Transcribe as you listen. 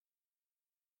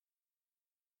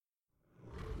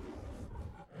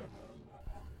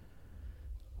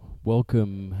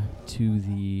Welcome to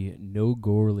the No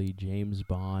Gourley James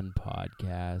Bond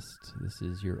podcast. This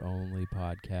is your only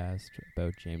podcast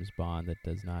about James Bond that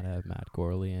does not have Matt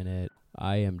Gourley in it.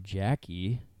 I am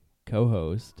Jackie,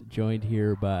 co-host, joined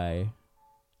here by...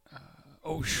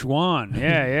 Schwan.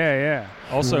 Yeah.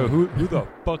 Also, who the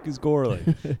fuck is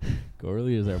Gourley?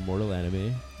 Gourley is our mortal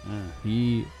enemy.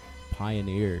 He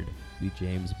pioneered the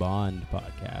James Bond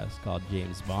podcast called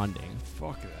James Bonding.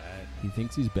 Fuck that. He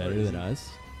thinks he's better than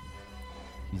us.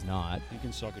 He's not. You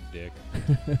can suck a dick.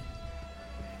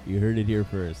 You heard it here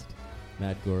first.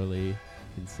 Matt Gourley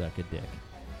can suck a dick.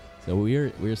 So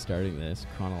we're starting this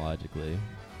chronologically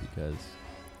because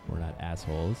we're not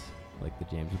assholes like the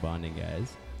James Bonding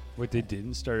guys. Wait, they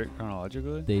didn't start it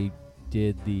chronologically? They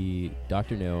did the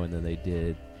Dr. No, and then they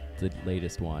did the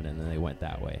latest one, and then they went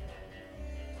that way.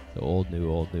 So old, new,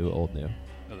 old, new, old, new.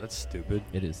 Oh, that's stupid.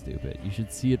 It is stupid. You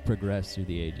should see it progress through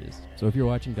the ages. So if you're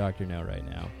watching Dr. No right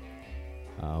now,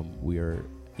 we are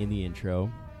in the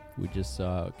intro. We just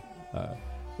saw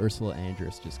Ursula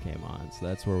Andress just came on, so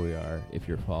that's where we are if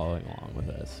you're following along with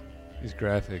us. These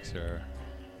graphics are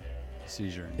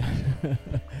seizure.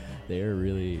 They are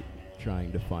really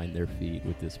trying to find their feet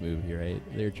with this movie, right?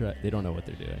 They don't know what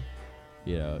they're doing.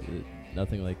 You know,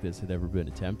 nothing like this had ever been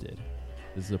attempted.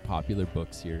 This is a popular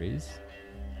book series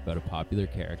about a popular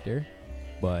character,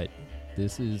 but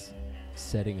this is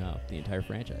setting up the entire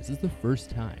franchise. This is the first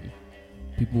time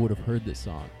people would have heard this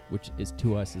song, which is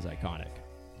to us is iconic.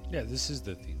 Yeah, this is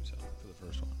the theme song for the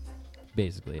first one.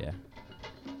 Basically, yeah.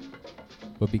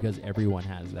 But because everyone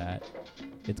has that,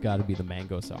 it's got to be the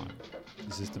Mango song.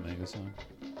 Is this the Mango song?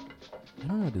 I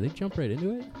don't know. Do they jump right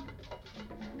into it?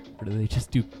 Or do they just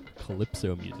do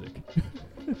calypso music?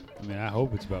 I mean, I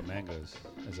hope it's about mangoes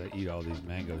as I eat all these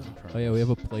mangoes in front of us. Oh, yeah, we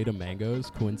have a plate of mangoes,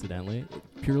 coincidentally.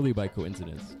 Purely by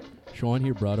coincidence. Sean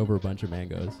here brought over a bunch of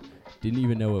mangoes. Didn't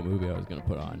even know what movie I was going to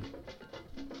put on.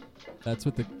 That's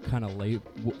what the kind of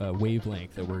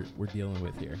wavelength that we're dealing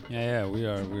with here. Yeah, we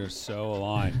are so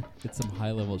aligned. It's some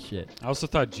high-level shit. I also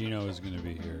thought Gino was going to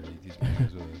be here to eat these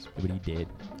mangoes with us. But he did.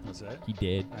 What's that? He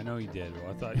did. I know he did. Well,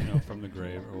 I thought, from the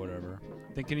grave or whatever.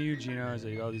 Thinking of you, Gino, as I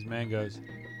eat all these mangoes.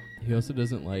 He also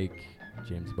doesn't like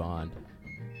James Bond.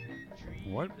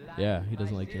 What? Yeah, he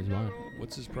doesn't like James Bond.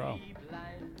 What's his problem?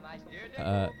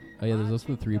 Oh yeah, there's also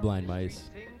the Three Blind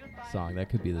Mice song. That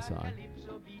could be the song.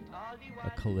 A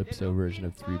calypso version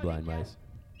of Three Blind Mice.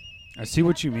 I see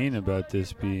what you mean about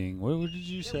this being... What did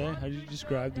you say? How did you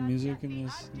describe the music in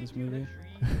this movie?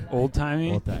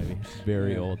 Old-timey? Old-timey.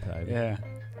 Very old-timey. Yeah.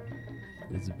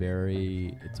 It's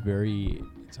very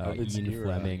Ian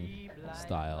Fleming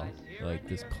style. Like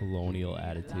this colonial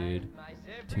attitude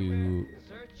to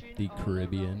the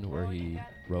Caribbean where he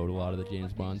wrote a lot of the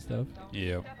James Bond stuff.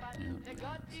 Yep.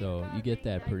 So you get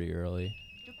that pretty early.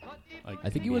 I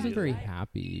think he wasn't very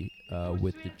happy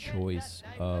with the choice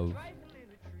of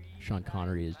Sean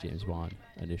Connery as James Bond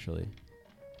initially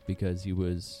because he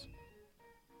was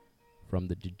from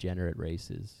the degenerate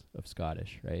races of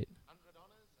Scottish, right?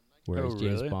 Whereas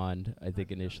James Bond, I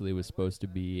think initially was supposed to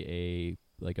be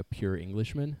a pure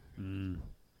Englishman.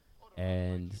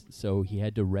 And so he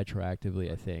had to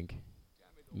retroactively, I think,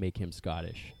 make him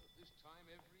Scottish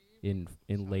in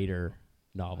later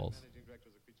novels.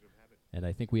 And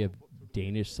I think we have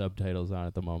Danish subtitles on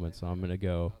at the moment, so I'm going to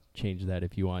go change that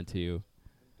if you want to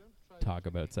talk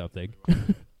about something.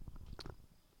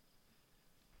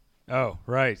 Oh,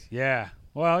 right. Yeah.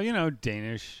 Well,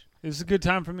 Danish. It's a good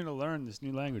time for me to learn this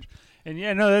new language. And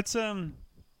yeah, no, that's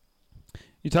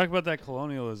you talk about that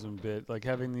colonialism bit, like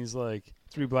having these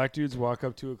three black dudes walk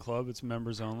up to a club, it's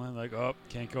members only, like, oh,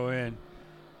 can't go in.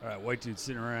 All right, white dude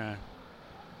sitting around.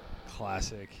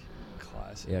 Classic.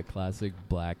 Yeah, classic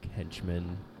black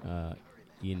henchman,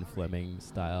 Ian Fleming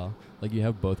style. Like you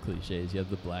have both cliches. You have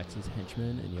the blacks as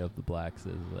henchmen, and you have the blacks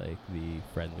as like the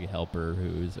friendly helper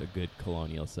who's a good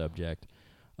colonial subject.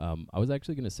 I was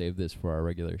actually going to save this for our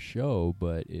regular show,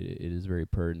 but it is very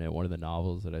pertinent. One of the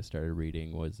novels that I started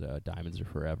reading was Diamonds Are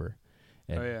Forever.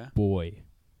 And boy,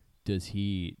 does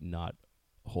he not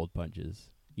hold punches.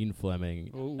 Ian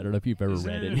Fleming, ooh. I don't know if you've ever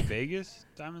read it. In Vegas,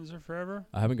 Diamonds Are Forever?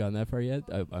 I haven't gotten that far yet.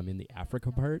 I'm in the Africa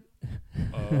part.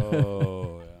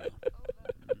 Oh,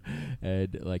 yeah.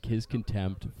 And like his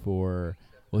contempt for,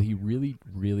 he really,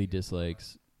 really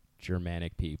dislikes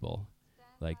Germanic people.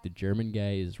 Like the German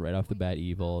guy is right off the bat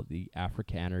evil. The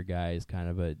Afrikaner guy is kind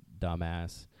of a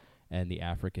dumbass. And the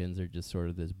Africans are just sort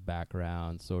of this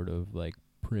background, sort of like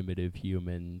primitive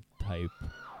human type.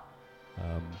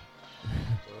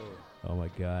 Oh my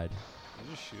God. Did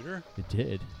you shoot her? It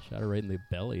did. Shot her right in the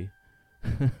belly.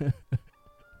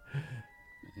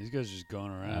 These guys are just going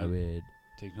around. I mean,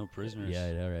 Take no prisoners. Yeah,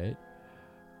 I know, right?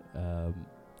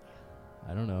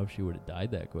 I don't know if she would have died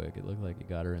that quick. It looked like it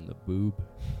got her in the boob.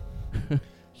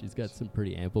 She's got some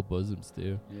pretty ample bosoms,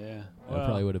 too. Yeah. That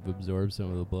probably would have absorbed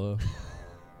some of the blow.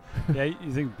 Yeah,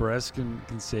 you think breasts can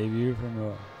save you from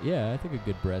a... Yeah, I think a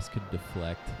good breast could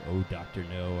deflect, oh, Dr.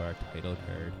 No, our title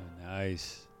card.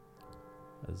 Nice.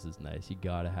 This is nice. You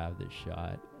got to have this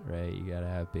shot, right? You got to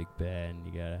have Big Ben.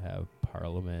 You got to have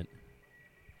Parliament.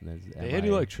 And there's they had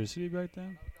electricity back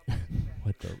then?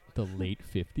 What, the late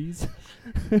 50s?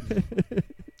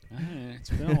 It's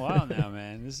been a while now,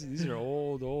 man. These are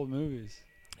old movies.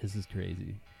 This is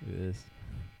crazy. Look at this.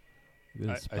 Look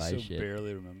at this spy I still shit.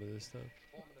 barely remember this stuff.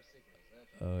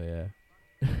 Oh, yeah.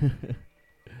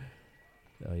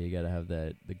 Oh, you got to have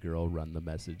the girl run the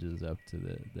messages up to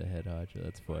the head honcho.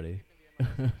 That's funny.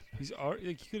 He's already,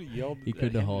 he could have yelled. He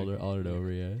couldn't have hollered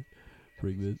over, yeah.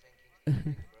 Bring this.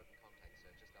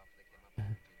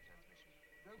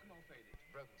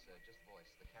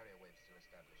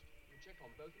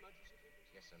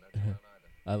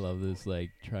 I love this, like,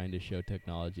 trying to show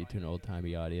technology to an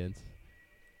old-timey audience.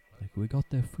 Like, we got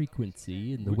the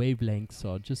frequency and the wavelengths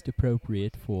are just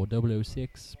appropriate for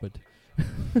 006, but...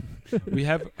 We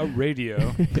have a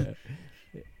radio.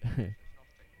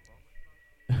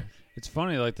 It's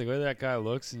funny, like, the way that guy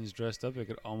looks and he's dressed up, it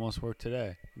could almost work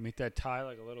today. You make that tie,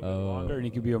 like, a little bit longer, and he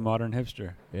could be a modern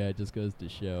hipster. Yeah, it just goes to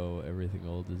show everything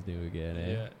old is new again,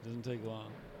 eh? Yeah, it doesn't take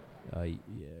long. Yeah, I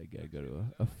gotta go to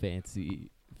a fancy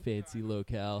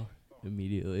locale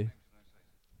immediately.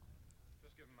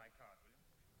 Just give him my card, will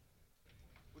you?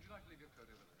 Would you like to leave your code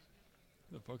over there?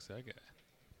 Who the fuck's that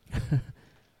guy?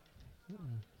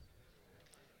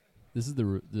 This is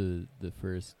the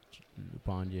first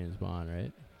James Bond,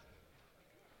 right?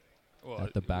 Well,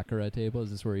 At the Baccarat table,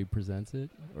 is this where he presents it,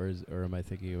 or am I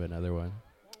thinking of another one?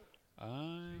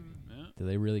 Yeah. Do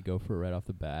they really go for it right off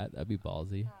the bat? That'd be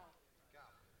ballsy.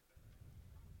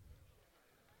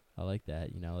 I like that.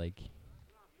 Like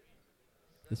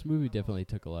this movie definitely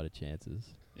took a lot of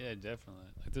chances. Yeah, definitely.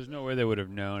 Like, there's no way they would have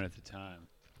known at the time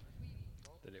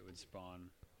that it would spawn.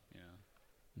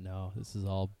 No, this is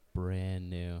all brand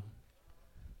new.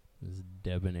 This is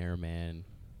debonair man.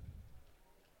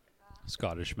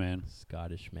 Scottish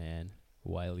man.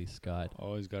 Wiley Scott.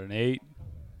 Oh, he's got an 8.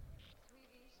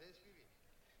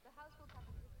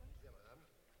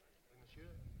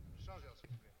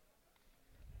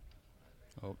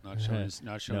 Oh, not showing his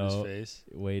face.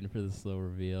 Waiting for the slow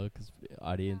reveal because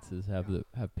audiences have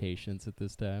patience at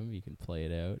this time. You can play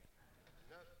it out.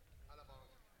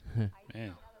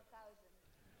 Man,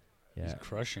 yeah, he's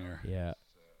crushing her. Yeah.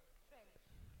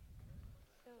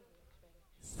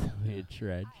 Sylvia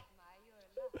Trench.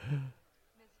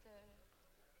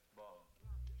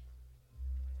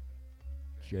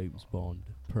 James Bond.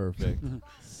 Perfect.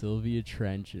 Sylvia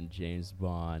Trench and James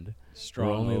Bond. Strong.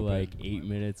 We're only open. like 8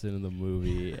 minutes into the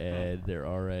movie, and they're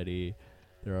already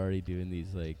doing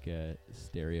these like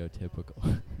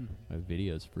stereotypical. My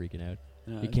video's freaking out.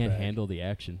 No, You can't handle the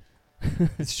action.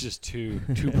 It's just too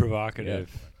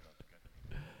provocative.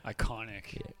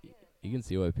 Iconic. Yeah, you can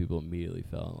see why people immediately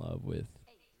fell in love with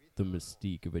the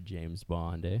mystique of a James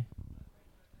Bond, eh?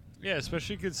 Yeah,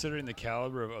 especially considering the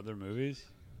caliber of other movies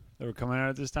that were coming out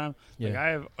at this time. Yeah. Like, I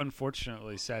have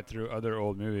unfortunately sat through other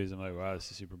old movies. I'm like, wow,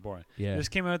 this is super boring. Yeah. This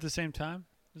came out at the same time.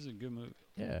 This is a good movie.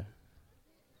 Yeah.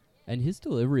 And his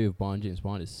delivery of James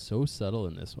Bond is so subtle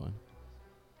in this one.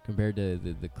 Compared to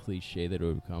the cliche that it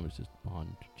would become, it's just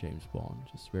James Bond.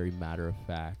 Just very matter of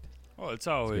fact. Well, it's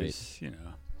always,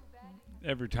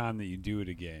 every time that you do it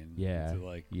again. Yeah. It's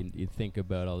like, You think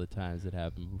about all the times that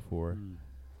happened before.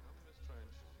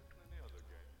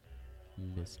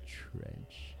 Miss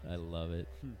Trench. I love it.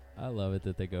 I love it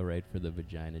that they go right for the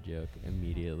vagina joke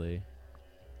immediately.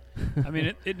 I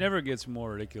mean, it never gets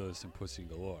more ridiculous than Pussy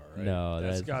Galore, right? No,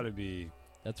 that's got to be.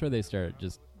 That's where they start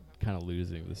just kind of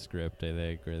losing the script, I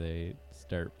think, where they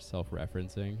start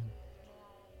self-referencing.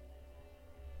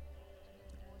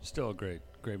 Still a great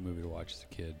movie to watch as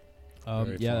a kid.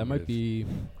 Yeah, that might be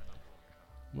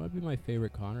my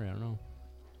favorite Connery. I don't know.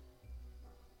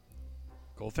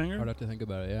 Goldfinger? I'd have to think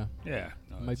about it. Yeah. Yeah,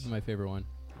 no, It might be my favorite one.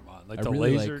 Come on, like I the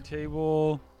really laser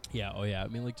table. Yeah. Oh yeah. I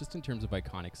mean, like just in terms of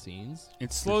iconic scenes.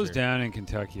 It slows sure. down in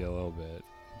Kentucky a little bit.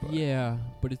 Yeah,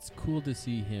 but it's cool to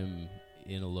see him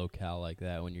in a locale like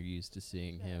that when you're used to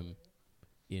seeing him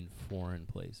in foreign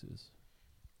places.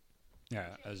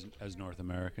 Yeah, as North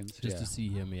Americans. Just to see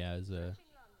him, as a.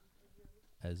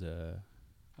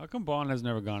 How come Bond has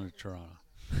never gone to Toronto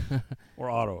or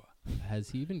Ottawa? Has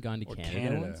he even gone to Or Canada,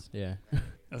 Canada. once? Yeah.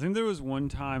 I think there was one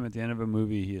time at the end of a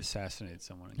movie he assassinated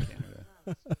someone in Canada.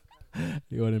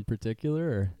 You one in particular?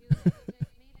 Or?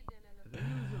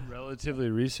 relatively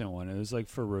recent one. It was like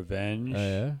for revenge. Oh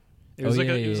yeah. It was Oh, like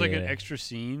yeah, it was yeah, like an yeah. extra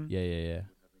scene. Yeah.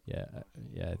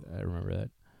 I remember that.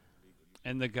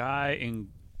 And the guy in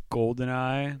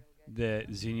Goldeneye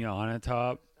that Xenia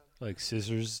Onatopp like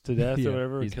scissors to death Yeah, or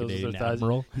whatever, he's kills with Canadian their thighs.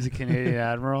 Admiral. He's a Canadian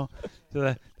admiral.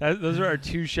 So those are our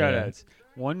two shoutouts.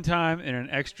 One time in an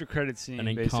extra credit scene, An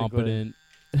basically, incompetent.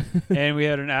 and we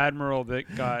had an admiral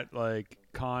that got like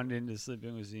conned into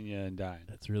sleeping with Xenia and died.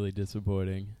 That's really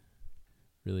disappointing.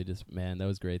 Really man, that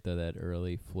was great though. That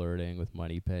early flirting with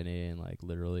Moneypenny and like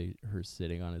literally her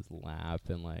sitting on his lap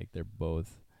and like they're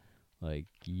both like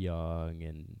young,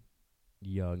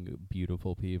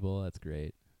 beautiful people. That's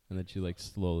great. And then she like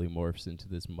slowly morphs into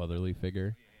this motherly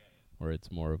figure, where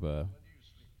it's more of a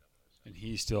And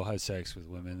he still has sex with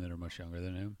women that are much younger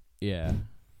than him. yeah.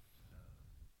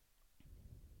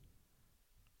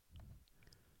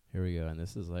 Here we go, and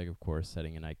this is like, of course,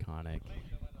 setting an iconic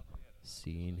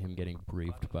scene. Him getting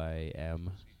briefed by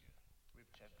M.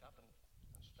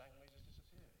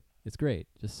 It's great,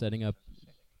 just setting up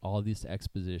all this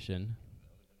exposition,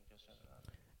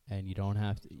 and you don't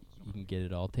have to. You can get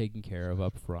it all taken care of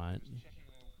up front. You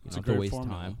It's don't a have to great waste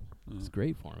format. time. Mm. It's a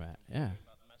great format, yeah.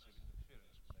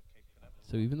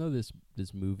 So even though this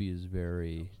movie is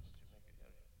very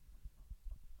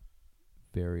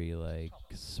like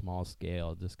small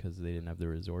scale, just because they didn't have the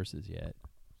resources yet,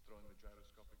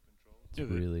 it's Yeah,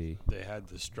 really They had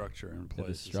the structure in place.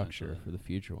 the structure essentially. for the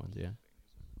future ones, yeah.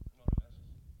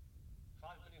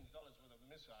 $5 million worth of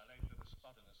missile aimed at a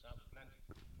spot in the South Atlantic.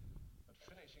 But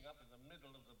finishing up in the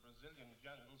middle of the Brazilian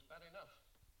jungle's bad enough.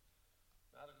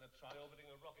 Now they're going to try orbiting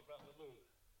a rocket around the moon.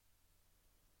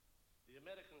 The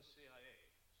American CIA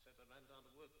sent a man down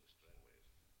to work with Strangways.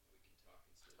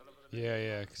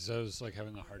 Yeah, because I was like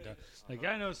having a hard time. Like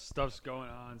I know stuff's going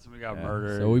on. Somebody got Yeah.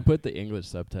 murdered. So we put the English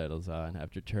subtitles on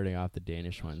after turning off the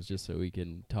Danish ones, just so we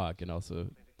can talk and also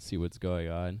see what's going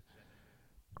on.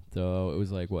 So it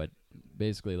was like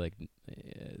basically like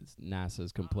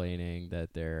NASA's complaining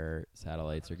that their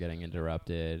satellites are getting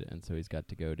interrupted, and so he's got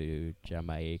to go to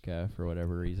Jamaica for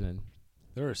whatever reason.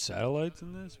 There are satellites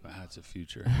in this? Wow, it's a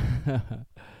future.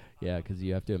 Yeah, because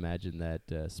you have to imagine that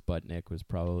Sputnik was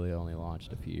probably only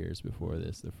launched a few years before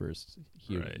this, the first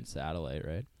human Right. satellite,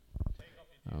 right?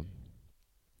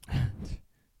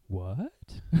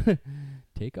 What?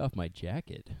 Take off my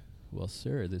jacket. Well,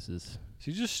 sir, this is So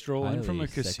you just stroll in from a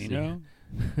highly sexy. casino?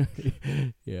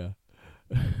 yeah.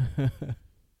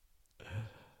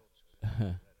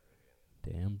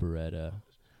 Damn, Beretta.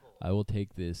 I will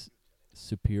take this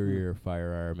superior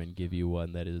firearm and give you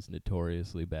one that is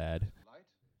notoriously bad. Light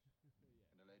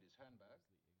in a lady's handbag.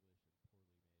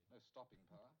 No stopping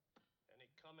power. Any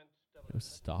comment? No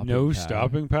stopping No power.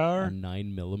 stopping A power?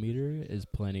 9mm is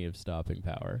plenty of stopping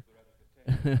power.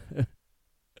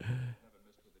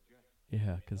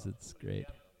 Yeah, because it's great.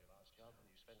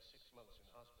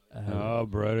 Oh,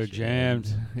 brother,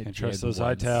 jammed. Can't trust those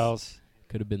high towels.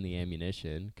 Could have been the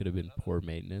ammunition. Could have been poor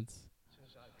maintenance.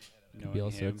 Could be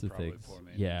all sorts of things.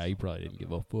 Yeah, he probably didn't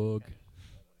give a fuck.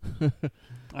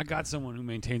 I got someone who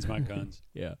maintains my guns.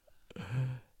 Yeah.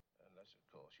 Unless, of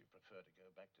course, you prefer to go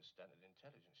back to standard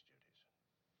intelligence duties.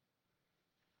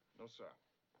 No, sir.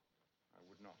 I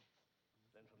would not.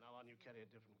 Then from now on, you carry a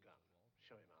different gun.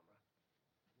 Show him, Amra.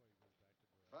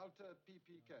 Walter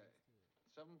PPK.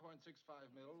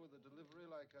 7.65 mil with a delivery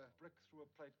like a brick through a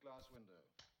plate glass window.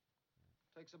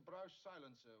 Takes a Brausch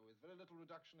silencer with very little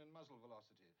reduction in muzzle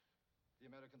velocity. The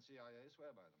American CIA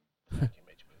swear by them.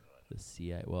 The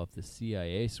CIA. Well, if the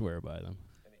CIA swear by them.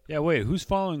 Yeah, wait, who's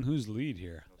following whose lead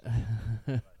here?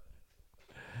 I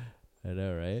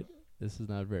know, right? This is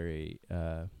not very,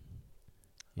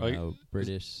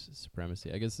 British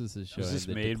supremacy. I guess this is showing. Was this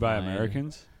the made by decline.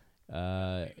 Americans?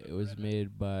 It was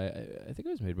made by. I think it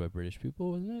was made by British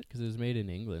people, wasn't it? Because it was made in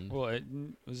England. Well, it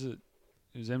was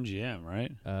MGM,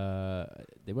 right?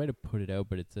 They might have put it out,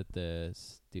 but it's at the.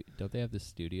 Don't they have the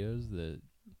studios, the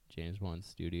James Bond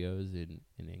studios in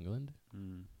England?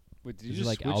 Mm. Wait, did you This just is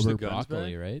like switch Albert the guns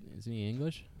Broccoli, back? right? Isn't he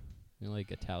English? You know, like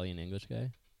Italian English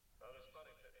guy.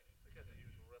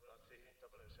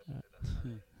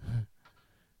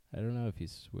 I don't know if he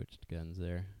switched guns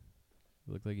there.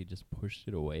 It looked like he just pushed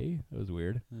it away. That was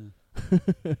weird.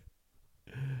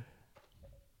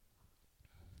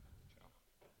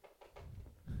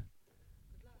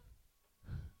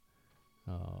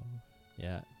 Oh,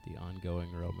 yeah, the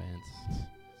ongoing romance.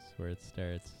 That's where it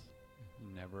starts.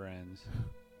 Never ends.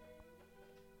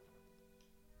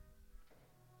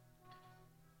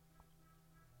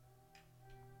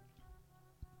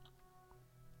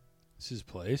 This is his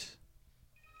place?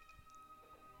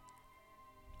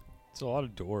 It's a lot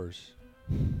of doors.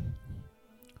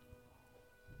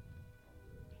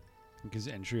 Like his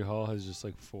entry hall has just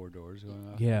like 4 doors going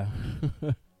off. Yeah.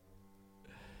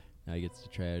 Now he gets to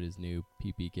try out his new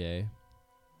PPK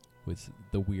with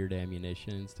the weird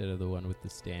ammunition instead of the one with the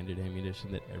standard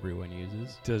ammunition that everyone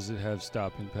uses. Does it have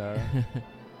stopping power?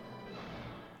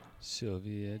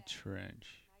 Sylvia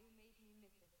Trench.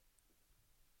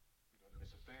 You don't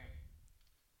miss a thing.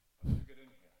 How did you get in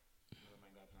here? You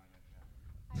remained out 9 and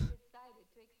 10. I decided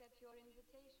to accept your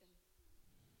invitation.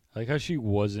 I like how she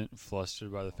wasn't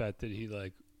flustered by the fact that he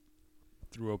like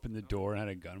threw open the door and had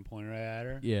a gun pointed right at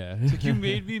her. Yeah. It's like, you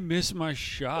made me miss my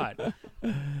shot.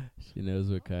 She knows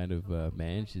what kind of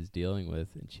man she's dealing with,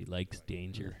 and she likes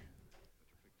danger.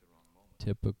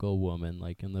 Typical woman,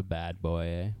 like in The Bad Boy,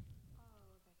 eh? Oh,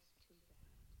 that's too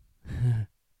bad.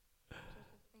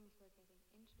 Just as things were getting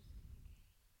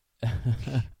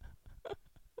interesting again.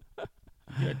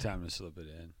 You got time to slip it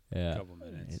in. Yeah. A couple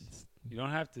minutes. It's, You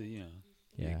don't have to, be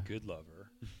yeah. a good lover.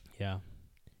 Yeah.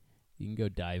 You can go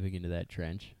diving into that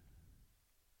trench.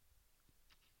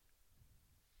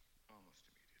 Almost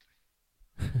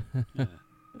immediately.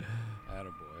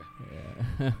 Attaboy.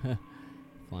 Yeah.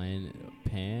 Flying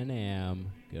Pan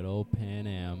Am. Good old Pan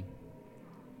Am.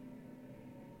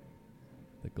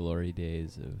 The glory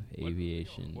days of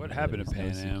aviation. what where happened to there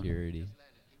was Pan no Am? security.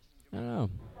 I don't know.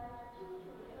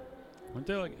 Weren't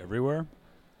they like everywhere?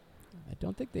 I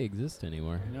don't think they exist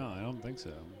anymore. No, I don't think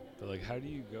so. But like, how do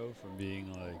you go from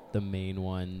being like, The main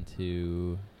one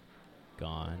to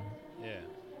gone. yeah,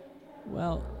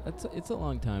 Well, it's a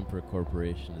long time for a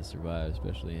corporation to survive,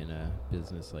 especially in a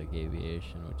business like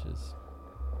aviation, which is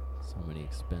so many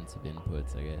expensive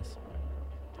inputs, I guess.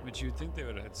 but you'd think they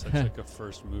would have had such like a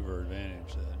first mover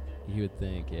advantage then. You would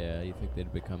think, yeah. You think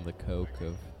they'd become the Coke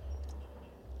of...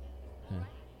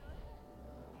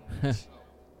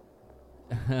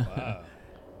 Wow.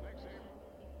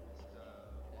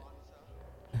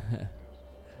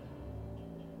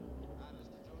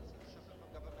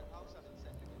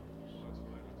 That's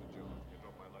fine, Mr. Jones. You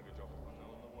dropped my luggage off at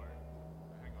hotel on the way.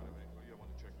 Hang on a minute, will you? I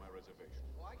want to check my reservation.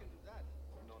 Oh, I can do that.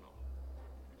 No.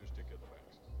 You just take care of the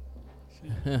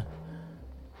bags.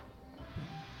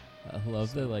 I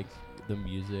love that, like, the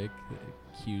music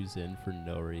cues in for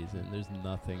no reason. There's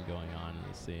nothing going on in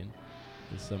the scene.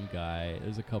 There's some guy,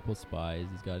 there's a couple spies.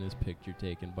 He's gotten his picture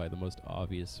taken by the most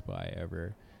obvious spy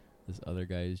ever. This other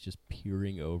guy is just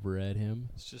peering over at him.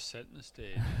 It's just setting the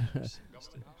stage.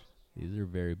 These are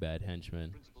very bad henchmen.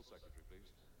 Principal secretary,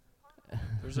 please.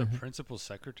 There's a principal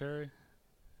secretary?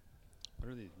 What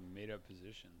are these made up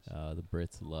positions? The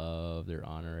Brits love their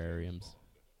honorariums.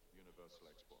 Universal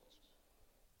exports.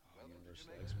 Oh,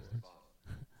 Universal Exports.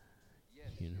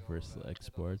 Universal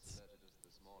exports.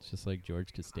 It's just like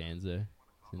George Costanza.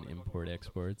 It's an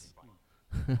import-exports.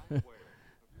 Wait, have you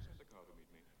sent a car to meet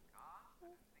me?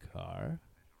 Car?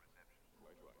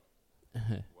 Quite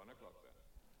right. 1 o'clock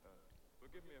then.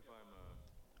 Forgive me if I'm a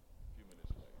few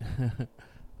minutes late.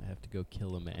 I have to go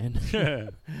kill a man.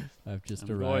 I've just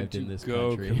arrived in this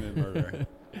country. Commit murder.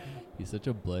 He's such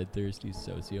a bloodthirsty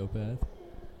sociopath.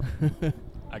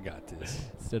 I got this.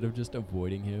 Instead of just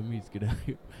avoiding him, he's gonna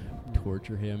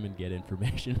torture him and get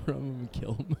information from him and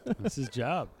kill him. That's his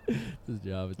job. It's his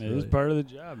job. It's It is really, part of the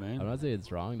job, I'm man. not saying it's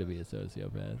wrong to be a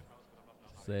sociopath.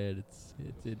 Just saying it's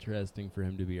interesting for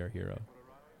him to be our hero.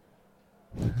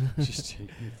 Just take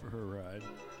me for a ride.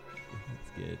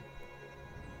 It's good.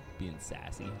 Being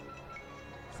sassy.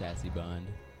 Sassy Bond.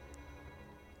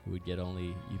 Who would get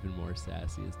only even more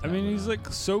sassy as I time mean, went he's on.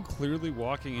 like so clearly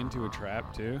walking into a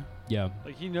trap, too. Yeah.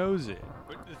 Like, he knows it.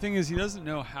 But the thing is, he doesn't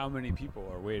know how many people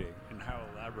are waiting and how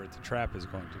elaborate the trap is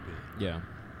going to be. Yeah.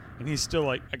 And he's still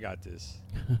like, I got this.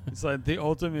 It's like the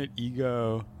ultimate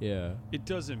ego. Yeah. It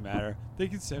doesn't matter. They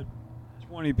can send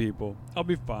 20 people. I'll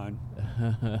be fine.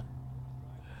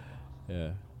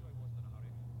 Yeah.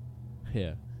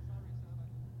 Yeah.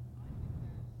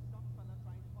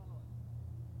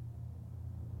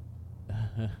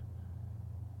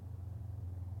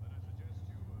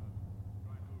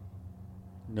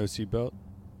 No seatbelt.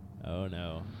 Oh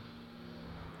no.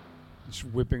 Just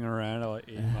whipping around at like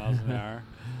 80 miles an hour.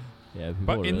 Yeah. People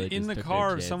But really in just the took car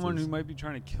their of someone who chances. might be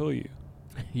trying to kill you.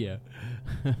 Yeah.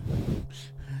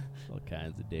 All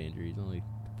kinds of danger. He's only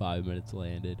 5 minutes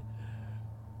landed.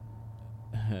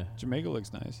 Jamaica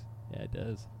looks nice. Yeah, it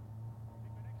does.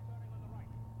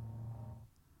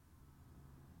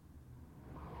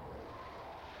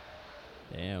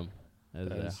 Damn. That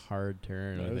That was is- a hard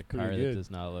turn that with was a car pretty that good.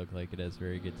 does not look like it has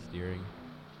very good steering.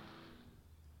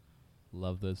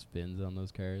 Love those fins on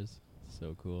those cars.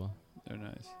 So cool. They're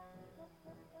nice.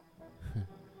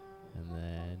 And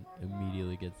then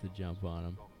immediately gets the jump on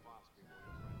him.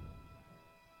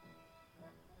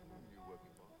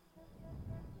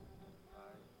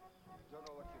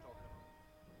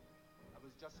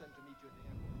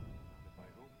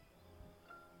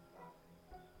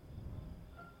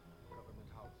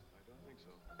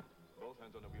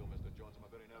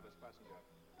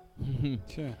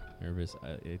 Yeah. Nervous.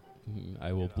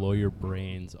 I will blow your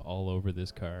brains all over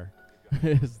this car.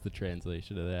 Is the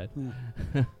translation of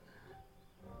that.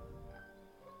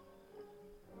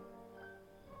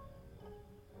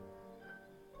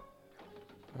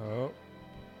 Oh.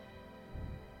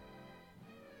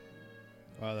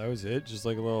 Wow, that was it? Just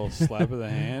like a little slap of the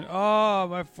hand? Oh,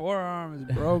 my forearm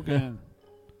is broken.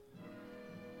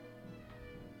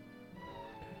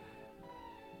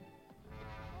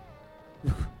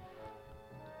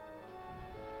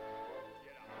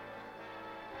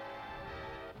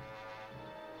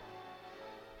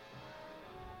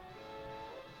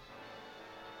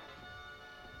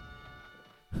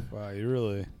 Wow, you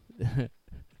really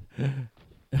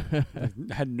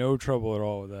had no trouble at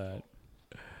all with that.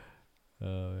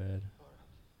 Oh, man.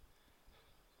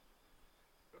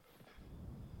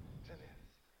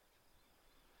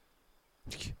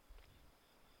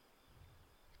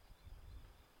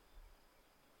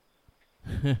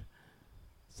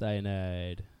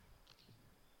 Cyanide.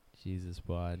 Jesus,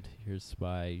 Bond. You're a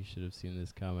spy. You should have seen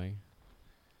this coming.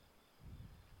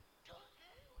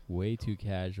 Way too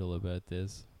casual about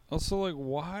this. Also, like,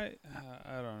 why?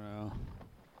 I don't know.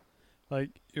 Like,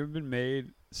 you ever been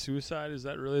made suicide? Is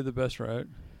that really the best route?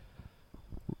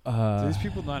 Do these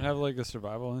people not have, like, a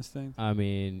survival instinct? I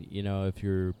mean, you know, if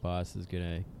your boss is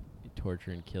going to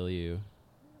torture and kill you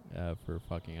for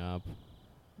fucking up.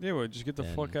 Yeah, well, just get the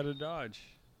fuck out of Dodge.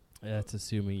 That's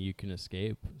assuming you can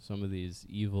escape some of these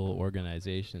evil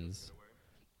organizations.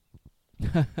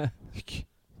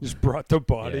 Just brought the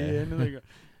body Yeah. in. And they go,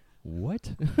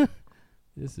 What?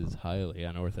 This is highly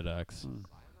unorthodox.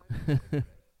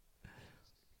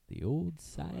 The old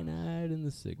cyanide in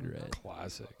the cigarette.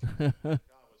 classic.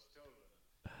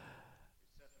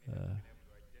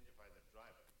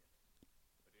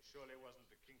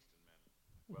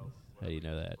 How do you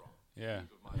know that? Yeah.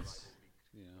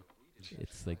 You know.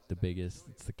 It's like the biggest.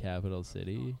 It's the capital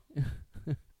city.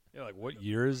 Yeah, like, what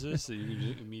year is this that you can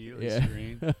just immediately Yeah.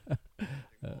 screen? Yes,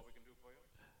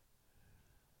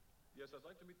 I'd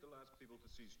like to meet the last people to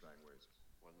see Strangways.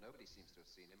 Well, nobody seems to have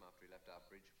seen him after he left our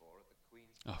bridge for at the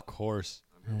Queen's. Of course.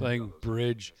 Playing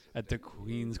bridge at the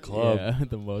Queen's Club. Yeah,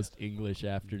 the most English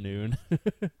afternoon. Old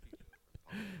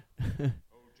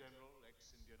general,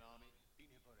 ex-Indian Army, been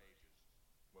here for ages.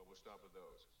 Well, we'll start with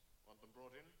those. Want them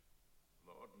brought in?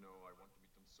 Lord, no, I want to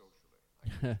meet them socially.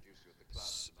 Introduce you at the club.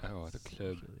 Oh, at the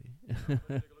club.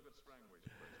 Take a look at Strangways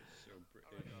first. So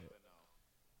British.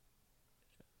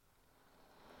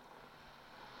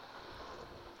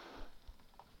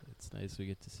 It's nice we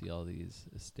get to see all these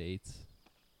estates.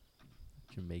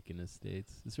 Jamaican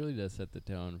estates. This really does set the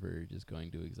tone for just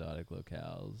going to exotic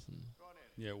locales. And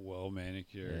Yeah, well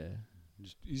manicured. yeah.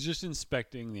 He's just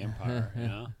inspecting the empire, you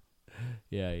know?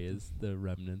 Yeah, he is the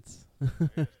remnants.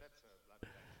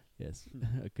 Yes,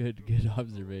 a good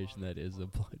observation. That is a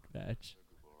blood patch.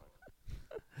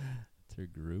 It's her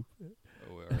group.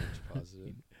 Oh, orange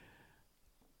positive.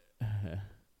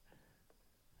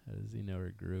 How does he know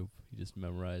her group? He just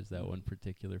memorized that one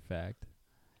particular fact.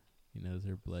 He knows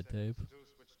her blood type. The two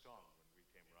switched on when we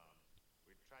came round.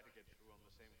 We tried to get through on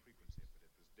the same frequency, but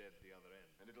it was dead the other end.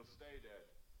 And it'll stay dead.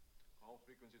 All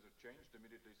frequencies are changed,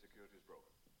 immediately security is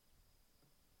broken.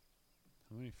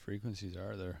 How many frequencies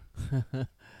are there?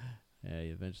 Yeah,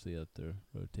 you eventually have to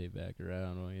rotate back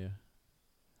around, won't you?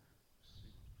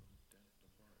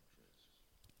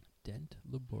 Dent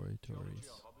Laboratories.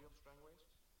 Hobby of Strangways?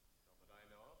 Not that I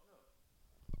know of, no.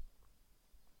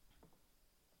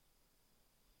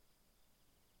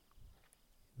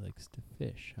 He likes to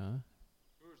fish, huh?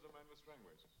 Who's the man with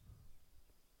Strangways?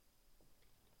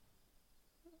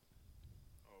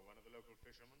 Oh, one of the local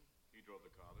fishermen? He drove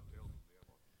the car that tailed from the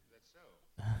airport. That's so.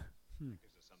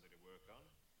 Gives us something to work on.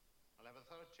 I'll have a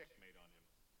thorough check made on him.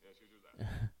 Yes, you do that.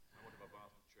 I want to have a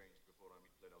bath and change before I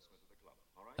meet Pledel Smith at the club.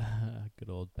 All right? Good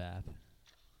old bath.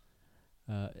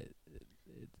 I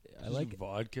Just like.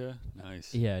 vodka.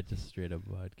 Nice. Yeah, just straight up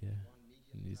vodka.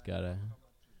 And he's got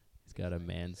a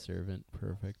manservant.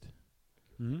 Perfect.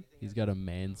 Hmm? He's got a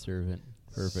manservant.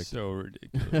 Perfect. So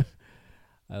ridiculous.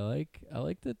 I like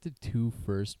that the two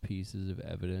first pieces of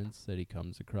evidence that he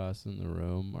comes across in the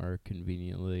room are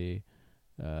conveniently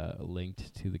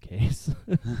linked to the case.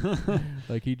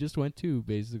 Like, he just went to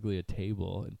basically a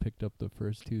table and picked up the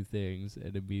first two things,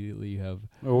 and immediately you have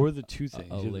What were the two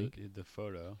things? a You had link. the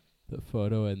photo. the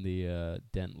photo and the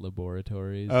Dent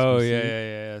Laboratories. Oh, you yeah, see.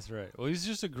 yeah, that's right. Well, he's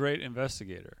just a great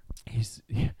investigator.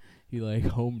 He like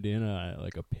homed in on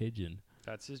like a pigeon.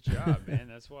 That's his job, man.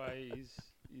 That's why he's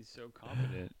so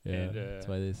competent. Yeah, And, that's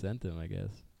why they sent him, I guess.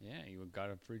 yeah, he got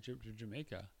a free trip to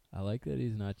Jamaica. I like that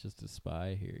he's not just a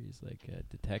spy here; he's like a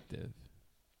detective.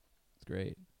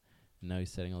 great. And now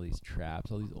he's setting all these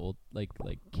traps, all these old like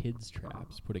kids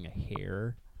traps, putting a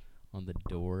hair on the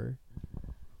door,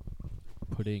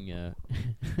 putting yeah,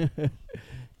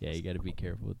 you got to be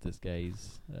careful with this guy.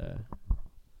 He's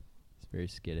very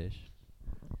skittish.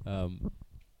 Yeah.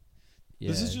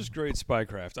 This is just great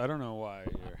spycraft. I don't know why.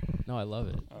 No, I love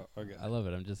it. Oh, okay. I love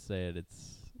it. I'm just saying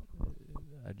it's.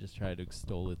 I just try to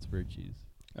extol its virtues.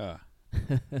 I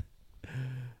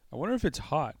wonder if it's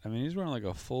hot. I mean, he's wearing like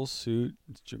a full suit.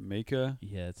 It's Jamaica.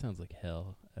 Yeah, it sounds like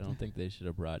hell. I don't think they should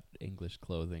have brought English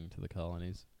clothing to the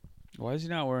colonies. Why is he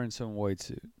not wearing some white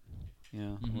suit?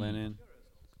 Linen.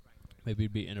 Maybe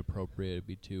it'd be inappropriate. It'd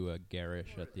be too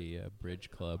garish at the bridge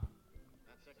club.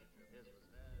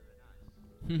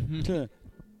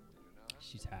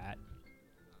 She's hot.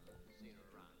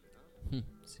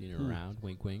 Seen her around.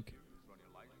 Wink, wink.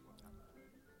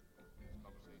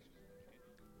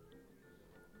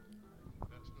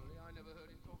 Personally, I never heard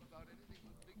him talk about anything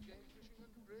but big game fishing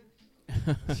and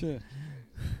bridge.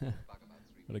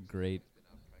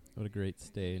 What a great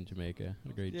stay in Jamaica.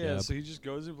 What a great Yeah, job. so he just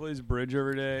goes and plays bridge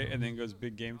every day and then goes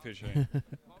big game fishing.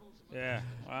 Yeah.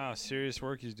 Wow, serious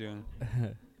work he's doing.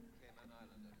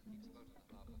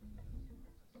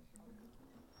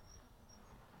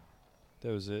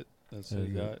 That was it. That's what he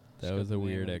got. That was a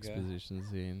weird exposition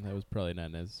scene. That was probably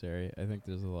not necessary. I think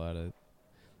there's a lot of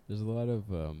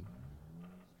No,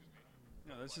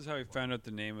 this is how he found out the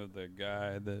name of the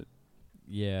guy that.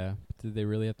 yeah. Did they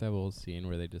really have to have a whole scene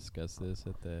where they discuss this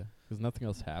at the? Because nothing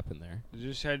else happened there. They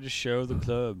just had to show the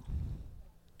club.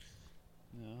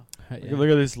 No. Yeah.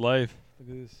 Look at this life. Look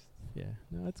at this. Yeah,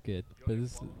 no, that's good. But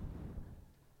there's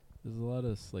a lot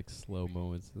of like slow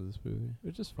moments in this movie,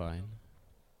 which is fine.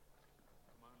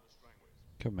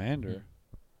 Commander.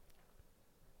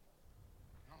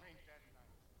 No, ain't that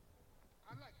nice?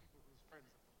 I like people whose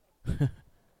friends are. I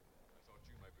thought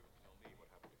you might be able to tell me what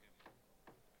happened to him.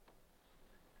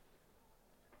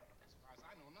 As far as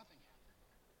I know, nothing happened.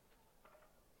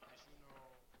 As you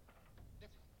know, different,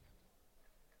 Captain.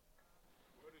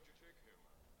 Where did you take him?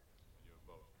 In your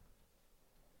boat.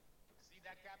 See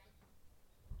that, Captain?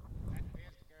 That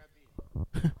there's the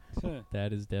Caribbean. That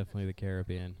is definitely the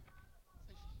Caribbean.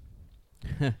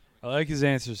 I like his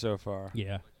answer so far.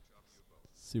 Yeah.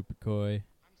 Super coy.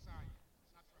 I'm sorry,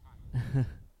 it's not for hire.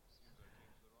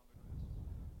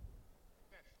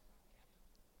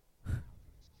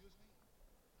 Excuse me?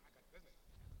 I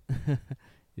got business.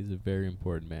 He's a very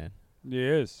important man. He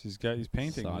is. He's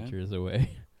painting, man. Saunters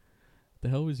away. The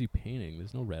hell was he painting?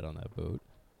 There's no red on that boat.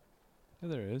 Yeah,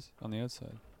 there is. On the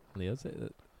outside. On the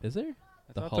outside, is there?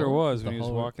 I The thought hull- there was the when he was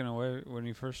hull- walking away. When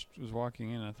he first was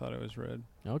walking in, I thought it was red.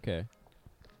 Okay.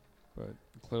 But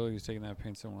clearly he's taking that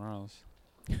paint somewhere else.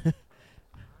 He's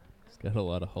got a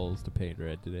lot of holes to paint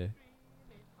red today.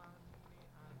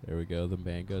 There we go. The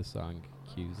Mango song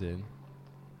cues in.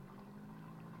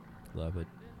 Love it.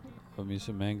 Love me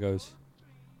some mangoes.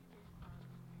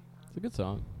 It's a good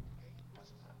song.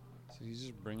 So he's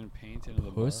just bringing paint into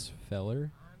the Puss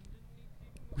Feller.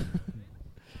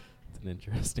 It's an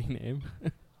interesting name.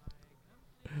 You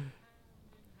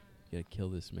gotta kill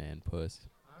this man, Puss.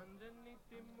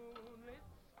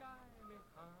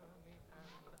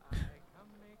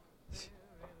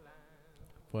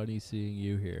 Funny seeing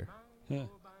you here. bar.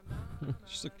 Yeah.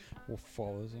 Just like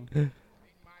follows him. Ain't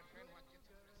my friend what gets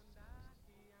interested.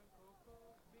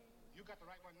 You got the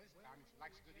right one this time if you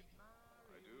likes good eating.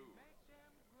 I do.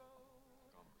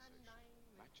 Conversation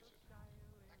matches it.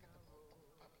 Back at the boat,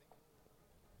 public.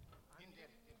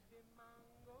 Indebted.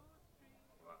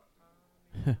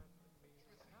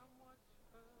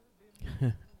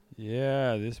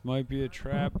 Yeah, this might be a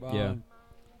trap. Yeah.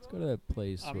 Let's go to that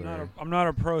place where... I'm not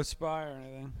a pro spy or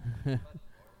anything.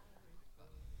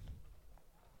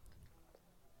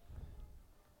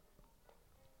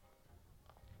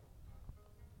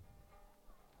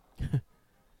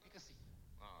 Take a seat.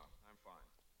 I'm fine.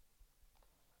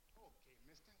 Okay,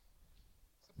 mister.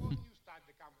 Supposing you start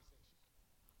the conversation.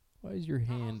 Why is your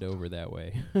hand over that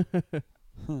way?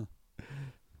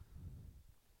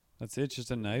 That's it, just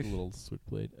a knife. Little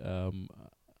switchblade. I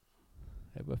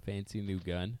have a fancy new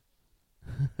gun.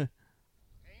 Ain't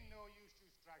no use you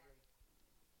struggling.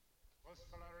 What's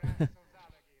full of rats, those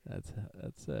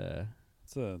alligators.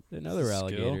 It's a another skill.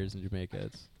 alligators in Jamaica.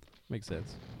 It's makes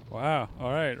sense. Wow.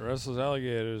 All right, wrestles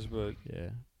alligators, but Yeah,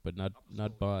 but not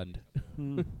Bond.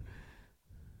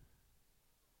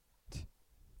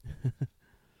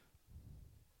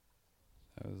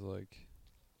 I was like,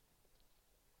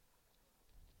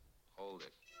 Hold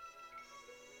it.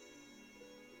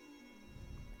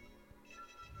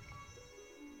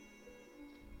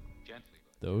 Gently,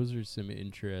 bud. Those are some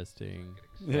interesting.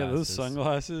 Yeah, those glasses.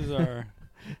 sunglasses are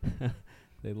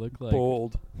They look like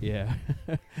bold. Yeah.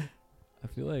 I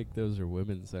feel like those are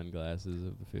women's sunglasses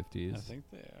of the 50s. I think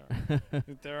they are. I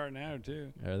think they are now,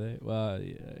 too. Are they? Well,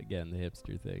 yeah, again, the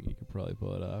hipster thing. You could probably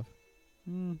pull it off.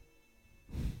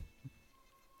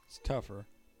 It's tougher.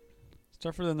 It's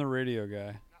tougher than the radio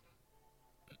guy.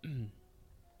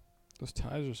 Those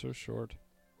ties are so short.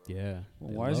 Yeah.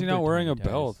 Well, they why is love he their not wearing a tiny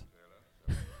ties.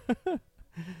 belt?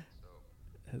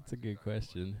 That's a good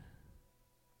question.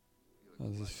 Oh,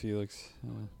 this is Felix.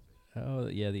 Oh,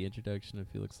 yeah, the introduction of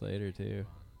Felix Slater, too.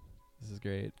 This is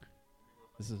great.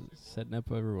 This is setting up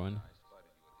everyone. I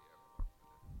spotted you at the airport.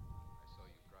 I saw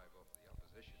you drive off the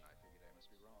opposition. I figured I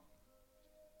must be wrong.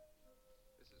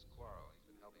 This is Quarrel. He's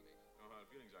been helping me. No hard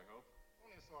feelings, I hope.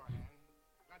 Only a sore hand.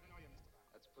 Glad to know you, Mr.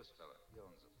 Brown. That's Puss fella. He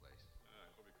owns the place. I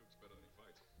hope he cooks better than he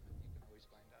fights. You can always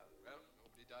find out. Well,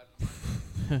 nobody died in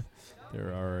my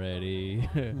They're already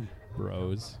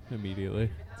bros immediately.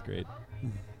 It's great.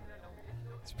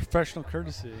 It's professional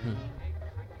courtesy.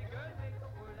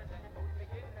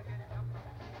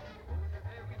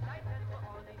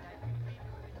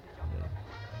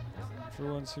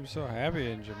 Everyone seems so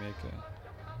happy in Jamaica.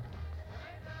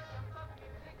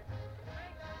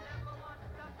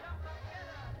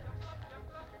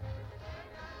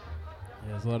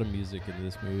 Yeah, there's a lot of music in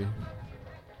this movie.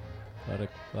 A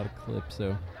lot of clips,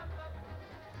 so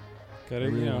Gotta,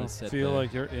 really you know, wanna set feel the-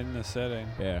 like you're in the setting.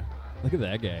 yeah. Look at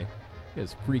that guy. That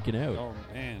guy's freaking out. Oh,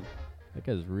 man. That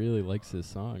guy really likes this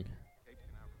song. Cape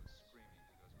Canaveral is screaming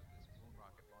because with this moon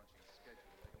rocket launching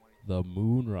schedule, they don't want The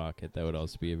moon rocket. That would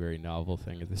also be a very novel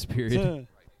thing at this period.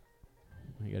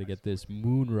 I gotta get this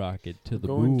moon rocket to the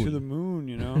Going moon. to the moon,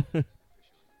 you know? Limeys can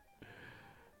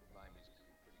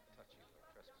be pretty touchy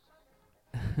about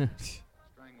trespassing.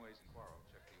 Strangways and Quarrel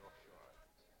check the offshore.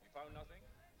 You found nothing?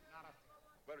 Not a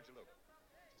Where did you look?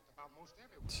 just about most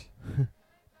everywhere.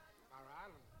 Our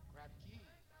Island, Crab Key,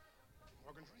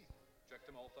 Morgan's Reef. Checked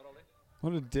them all thoroughly?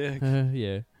 What a dick.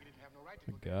 Yeah. We didn't have no right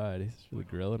to My go there. God, he's really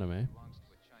grilling him, eh? Belongs to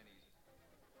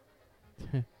a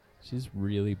Chinese. She's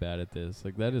really bad at this.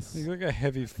 Like, that He's is... like a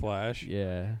heavy flash.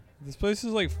 Yeah. This place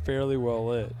is like fairly well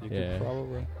lit. You Yeah. could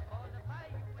probably.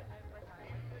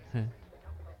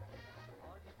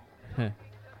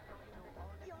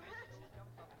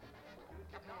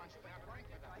 Captain wants you to have a drink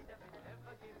with us.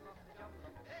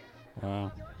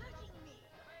 Wow.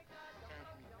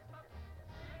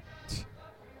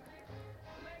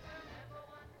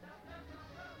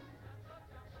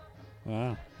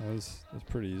 Wow. That's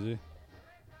pretty easy.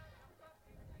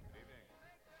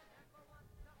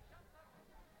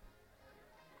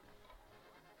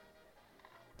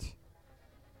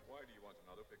 Why do you want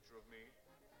another picture of me?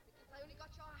 Because I only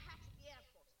got your hat at the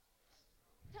airport.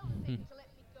 Tell the lady to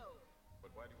let me go.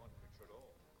 But why do you want a picture at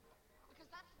all? Because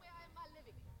that's where I am my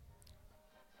living.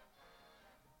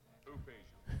 Who pays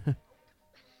you?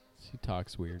 She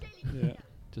talks weird. Yeah.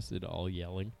 Just it all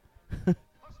yelling.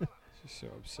 She's so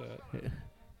upset. I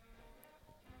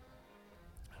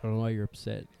don't know why you're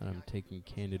upset. I'm taking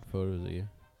candid photos of you.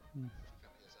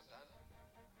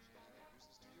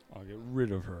 I'll get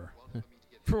rid of her.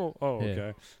 Oh, Yeah.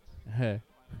 okay. Hey.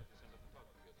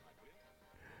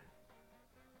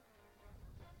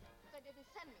 They didn't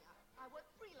send me. I work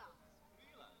freelance.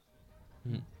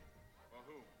 For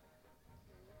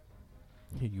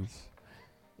whom? You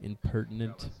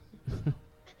impertinent.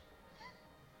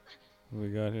 What we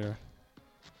got here?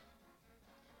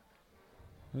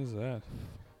 What is that?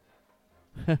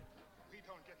 We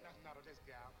don't get nothing out of this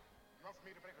gal. You want for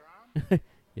me to break her arm?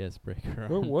 Yes, break her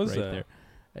What arm was right that? there.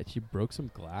 And she broke some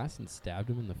glass and stabbed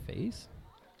him in the face?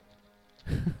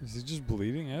 Is he just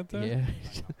bleeding out there? Yeah.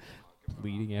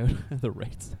 Bleeding out the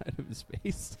right side of his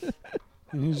face.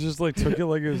 And he just like took it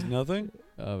like it was nothing?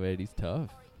 Oh, man, he's tough.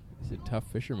 He's a tough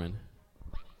fisherman.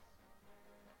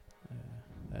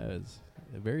 That was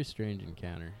a very strange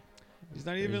encounter. He's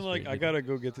not Very even like, strange. I gotta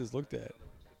go get this looked at.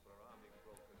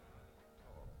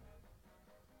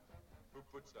 Who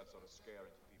puts that sort of scare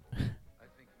into people? I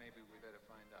think maybe we better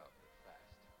find out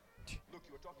fast. Look,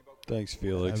 you were talking about... Thanks, I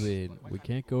Felix. mean, we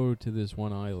can't go to this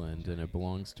one island, and it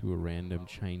belongs to a random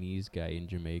Chinese guy in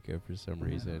Jamaica for some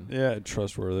reason. Yeah,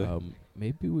 trustworthy.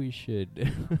 Maybe we should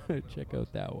check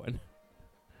out that one.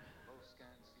 Both scan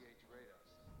CH radars.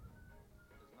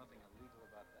 There's nothing illegal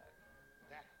about that.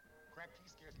 That Crab Key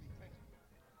scares me plenty.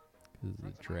 'Cause the Runs an island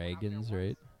out there dragons, once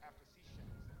right? After sea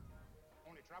shells.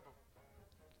 Only trouble,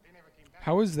 they never came back.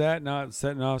 How is that not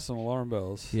setting off some alarm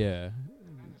bells? Yeah.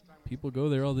 People go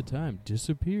there all the time.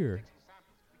 Disappear.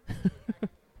 Take some samples.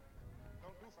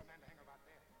 Don't do for a man to hang about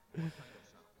there.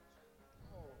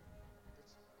 Oh,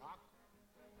 it's rock,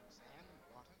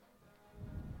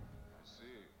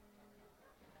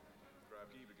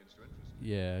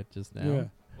 Yeah, just now. Yeah.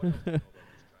 What else do you know about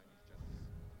this Chinese gentleman?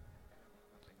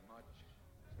 Nothing much,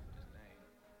 except his name.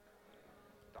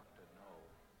 Dr. No.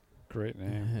 Great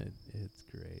name. It's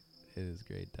great. It is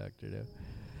great, Doctor No.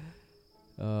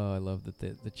 Oh, I love that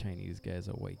the Chinese guy's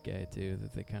a white guy too.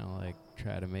 That they kind of like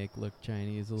try to make look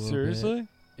Chinese a little Seriously?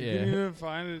 bit. You Yeah. couldn't even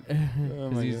find it. Oh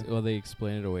 'Cause my he's, God. well, they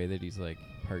explain it away that he's like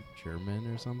part German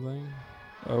or something.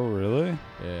 Oh, really?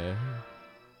 Yeah.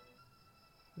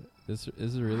 This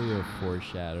is really a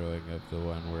foreshadowing of the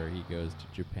one where he goes to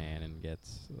Japan and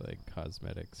gets like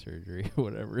cosmetic surgery or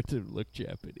whatever to look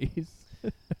Japanese.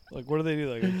 Like, what do they do?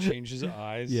 Like change his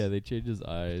eyes? Yeah, they change his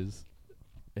eyes.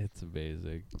 It's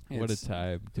amazing. What a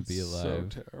time to be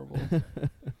alive. So terrible.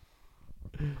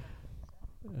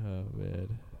 Oh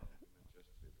man.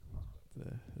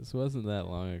 This wasn't that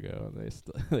long ago, and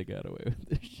they got away with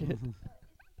this shit.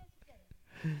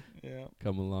 Yeah.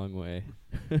 Come a long way.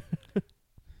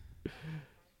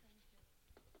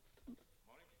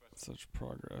 Such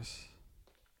progress.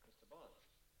 Mr. Bond,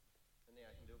 anything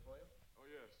I can do for you? Oh,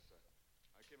 yes.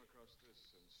 I came across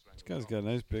this and This guy's got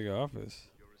a nice big office.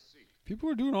 your receipt. People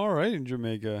are doing all right in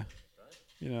Jamaica.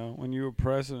 You know, when you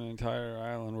oppress an entire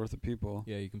island worth of people.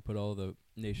 Yeah, you can put all the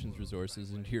nation's resources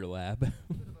into your lab,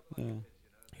 Yeah.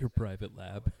 your private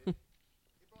lab. He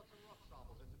brought some rock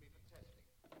samples into me for testing.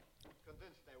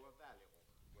 Convinced they were valuable.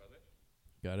 Were they?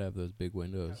 Gotta have those big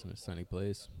windows in a sunny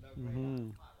place.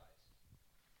 Mm-hmm. Can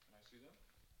I see them?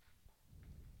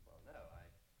 Well, no,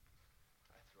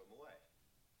 I threw them away.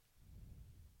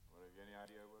 Well, have you any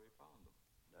idea where he found them?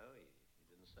 No, he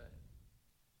didn't say.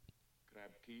 Crab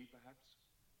Key, perhaps?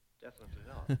 Definitely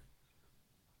not.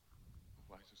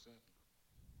 Why so certain?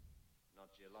 Not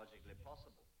geologically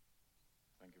possible.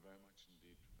 Thank you very much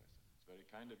indeed, Professor. It's very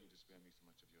kind of you to spare me so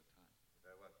much of your time.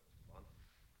 Very well, Mr. Bond.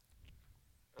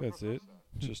 That's it?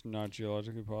 Just not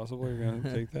geologically possible? You're going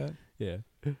to take that? Yeah,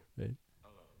 right.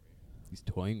 Allow me. He's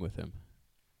toying with him.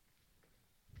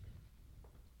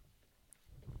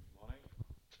 Morning.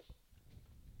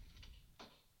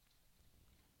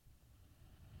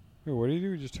 Wait, what do you do?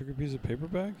 You just took a piece of paper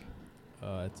back?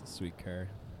 It's a sweet car.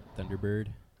 Thunderbird.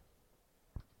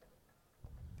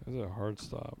 That was a hard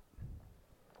stop.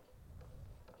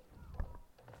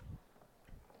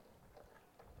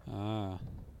 Ah.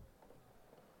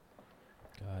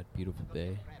 God, beautiful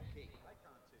day.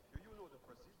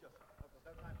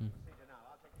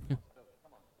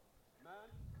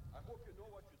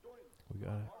 We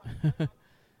got it.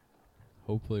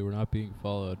 Hopefully we're not being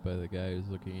followed by the guy who's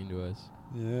looking into us.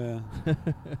 Yeah.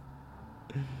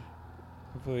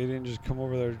 Hopefully he didn't just come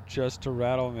over there just to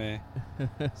rattle me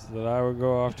so that I would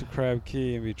go off to Crab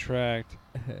Key and be tracked.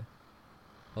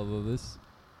 Although this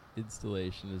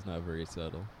installation is not very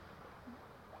subtle.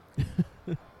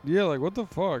 Yeah, like what the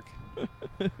fuck?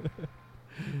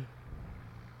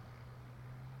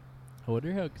 I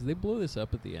wonder how, because they blow this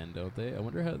up at the end, don't they? I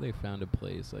wonder how they found a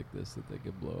place like this that they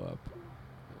could blow up.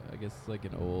 I guess it's like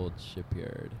an old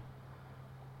shipyard.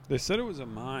 They said it was a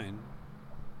mine.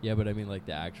 Yeah, but I mean like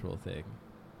the actual thing.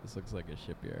 This looks like a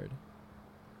shipyard.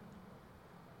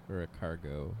 Or a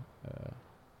cargo,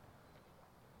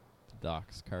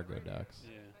 docks, cargo docks.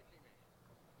 Yeah.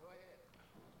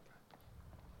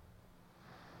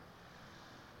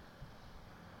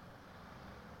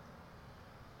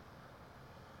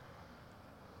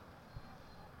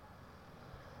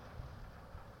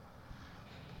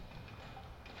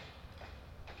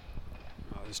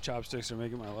 Oh, these chopsticks are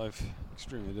making my life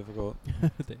extremely difficult.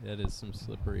 That is some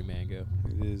slippery mango.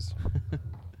 It is.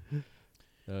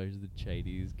 Oh, here's the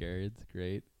Chinese guards.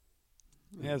 Great.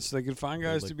 Yeah, so they could find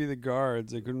guys Like- to be the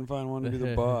guards. They couldn't find one to be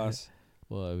the boss.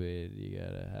 Well, I mean, you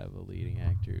gotta have a leading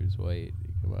actor who's white.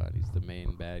 Come on, he's the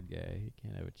main bad guy. You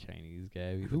can't have a Chinese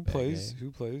guy be the Who bad plays? guy.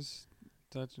 Who plays?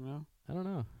 That you know? I don't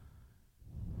know.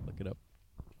 Look it up.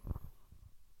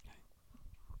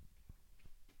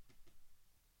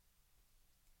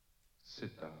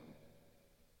 Sit down.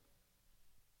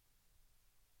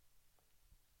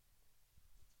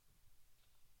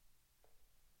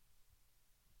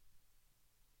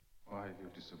 Why have you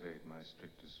disobeyed my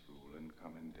strictest rule and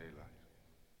come in daylight?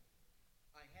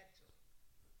 I had to.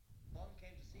 Bond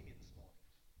came to see me this morning.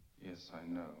 Yes, I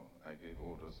know. I gave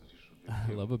orders that you should be I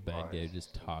killed love a bad guy who twice just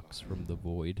instead of talks once. from the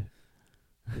void.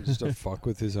 Just to fuck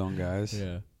with his own guys.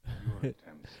 Yeah. Your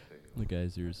attempts failed. The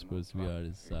guys who are I do supposed to not be love on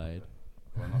his failure. side.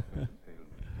 You are not going to fail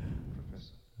me,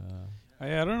 Professor.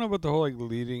 I don't know about the whole like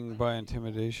leading by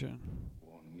intimidation.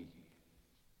 Warn me.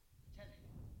 Tell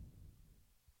me.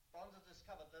 Bond has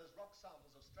discovered those rock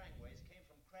samples of Strangways came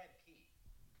from Crab Key.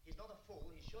 He's not a fool.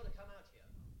 He's sure to come out here.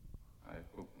 I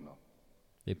hope not.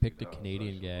 They picked a Because I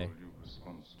Canadian should guy. hold you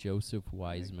Joseph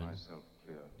Wiseman.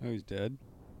 Oh, he's dead?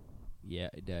 Yeah,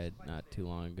 he died not too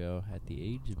long ago at the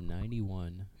age of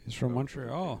 91. He's from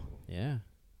Montreal. Yeah.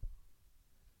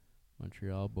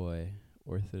 Montreal boy.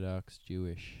 Orthodox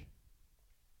Jewish.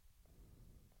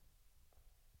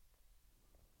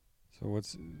 So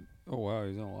what's... Oh, wow,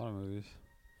 he's in a lot of movies.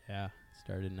 Yeah.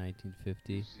 Started in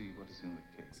 1950. Looks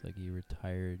like he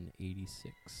retired in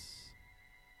 86.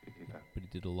 But he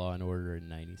did a Law and Order in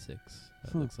 96.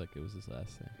 That looks like it was his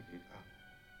last thing.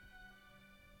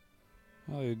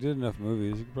 Oh, he did enough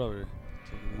movies. You could probably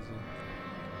take it easy.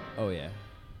 Oh, yeah.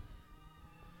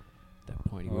 At that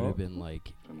point, he would have been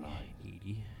like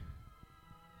 80.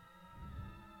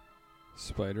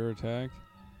 Spider Attack.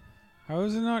 How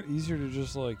is it not easier to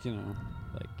just, like, you know...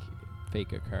 Like,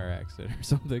 fake a car accident or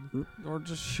something. Or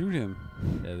just shoot him.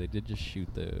 Yeah, they did just shoot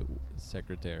the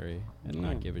secretary and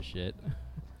not give a shit.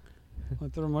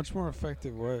 Like, there are much more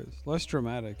effective ways. Less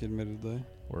dramatic, admittedly.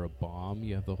 Or a bomb.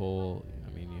 You have the whole... I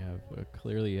mean, you have...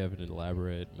 clearly, you have an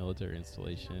elaborate military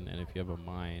installation. And if you have a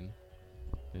mine,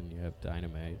 then you have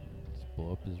dynamite. Just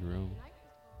blow up his room.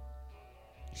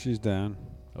 She's down.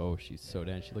 Oh, she's so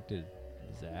down. She looked at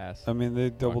his ass. I mean,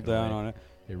 they doubled Walking down away. on it.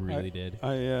 They really did.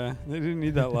 They didn't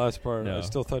need that last part. No. I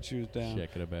still thought she was down.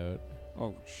 Checking about.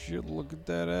 Oh, shit, look at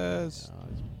that ass. Oh,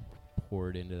 he's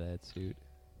poured into that suit.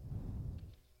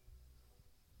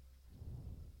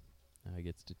 Now he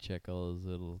gets to check all his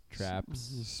little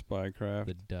traps. Spycraft.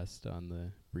 The dust on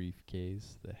the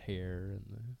briefcase, the hair, and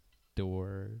the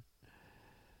door.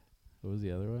 What was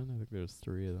the other one? I think there was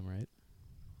 3 of them, right?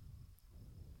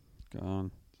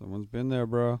 Gone. Someone's been there,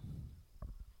 bro.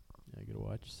 Yeah, you gotta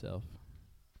watch yourself.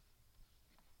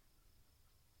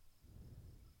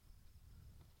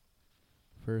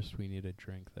 First, we need a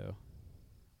drink, though.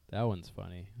 That one's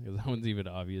funny, because that one's even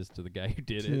obvious to the guy who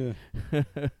did it. Yeah.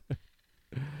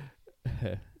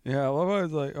 Yeah, I love how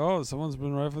it's like, oh, someone's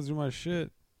been rifling through my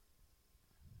shit.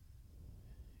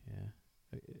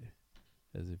 Yeah.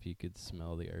 As if you could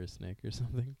smell the arsenic or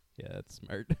something. Yeah, that's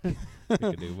smart. Make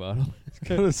a new bottle. It's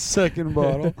got a second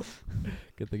bottle.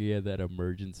 Good thing he had that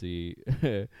emergency.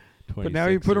 But now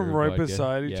you put them right vodka.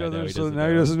 beside each Yeah, other, now so now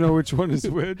he doesn't know which one is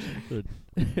which.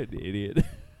 An idiot.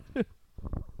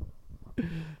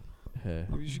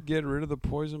 You should get rid of the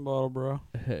poison bottle, bro.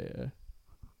 Yeah.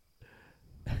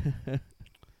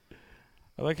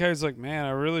 I like how he's like, man,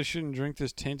 I really shouldn't drink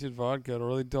this tainted vodka. It'll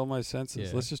really dull my senses.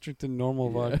 Yeah. Let's just drink the normal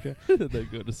vodka. Then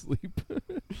go to sleep.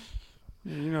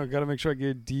 You know, gotta make sure I get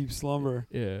a deep slumber.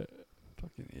 Yeah.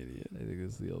 Fucking idiot. I think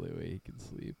that's the only way he can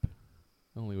sleep.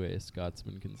 Only way a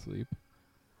Scotsman can sleep.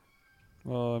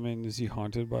 Well, I mean, is he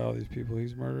haunted by all these people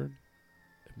he's murdered?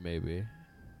 Maybe.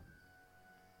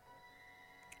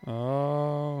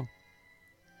 Oh.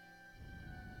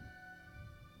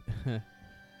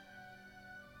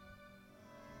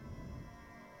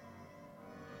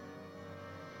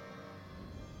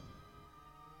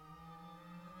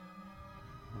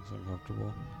 That's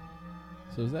uncomfortable.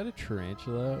 So is that a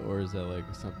tarantula, or is that like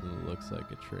something that looks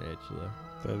like a tarantula?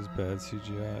 That is bad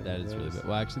CGI. That is really bad.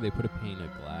 Well, actually, they put a pane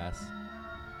of glass.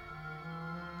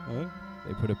 What?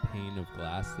 They put a pane of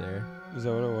glass there. Is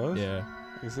that what it was? Yeah.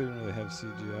 I guess they didn't really have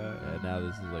CGI. Now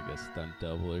this is like a stunt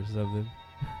double or something.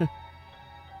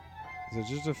 Is it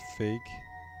just a fake?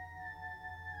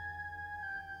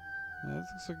 That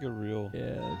looks like a real.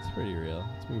 Yeah, it's pretty real.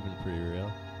 It's moving pretty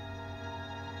real.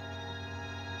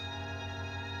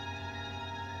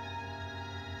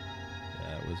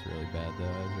 Yeah, it was really bad though.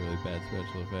 It was a really bad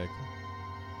special effect.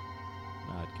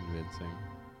 Not convincing.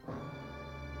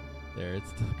 There, it's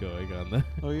still going on the.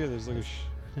 Oh yeah, there's like a.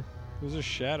 There was a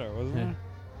shadow, wasn't there?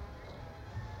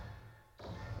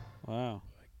 Wow.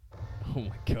 Oh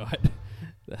my god,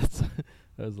 that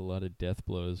was a lot of death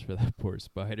blows for that poor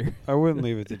spider. I wouldn't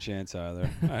leave it to chance either.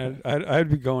 I'd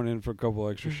be going in for a couple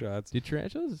extra shots. Do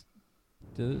tarantulas?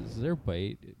 Does their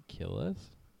bite kill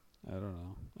us? I don't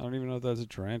know. I don't even know if that's a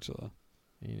tarantula.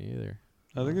 Me neither.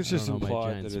 I think it's I just don't know my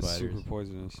implied giant that it's spiders. super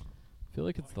poisonous. I feel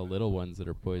like it's the little ones that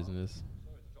are poisonous.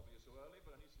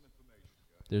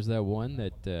 There's that one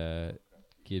that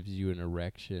gives you an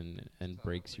erection and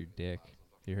breaks your dick.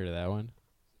 You heard of that one?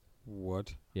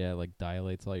 What? Yeah, like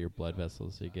dilates all your blood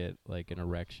vessels. So you get like an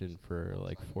erection for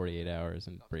like 48 hours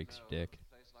and breaks your dick.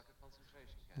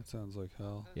 That sounds like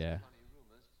hell. Yeah.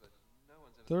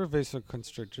 There are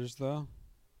vasoconstrictors though.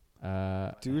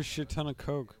 Do a shit ton of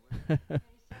coke.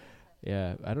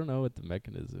 Yeah, I don't know what the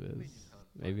mechanism is.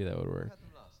 Maybe that would work.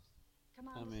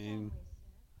 I mean,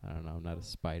 I don't know. I'm not a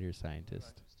spider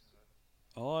scientist.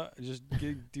 Just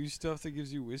do stuff that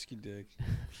gives you whiskey dick.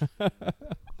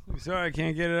 Sorry, I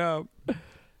can't get it out.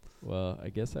 Well, I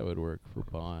guess that would work for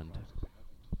Bond.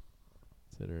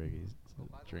 considering he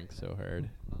drinks so hard.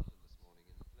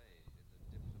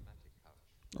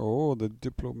 Oh, the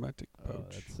diplomatic pouch. Oh,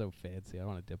 that's so fancy. I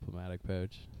want a diplomatic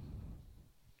pouch.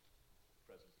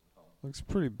 Looks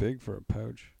pretty big for a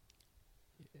pouch.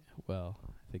 Yeah, well,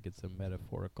 I think it's a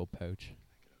metaphorical pouch.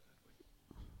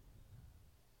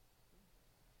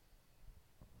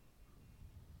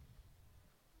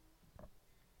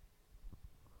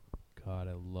 God,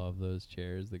 I love those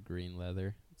chairs. The green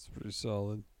leather. It's pretty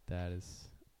solid. That is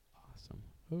awesome.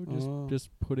 Oh, just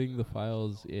putting the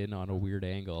files in on a weird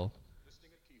angle,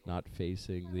 not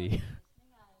facing the. I was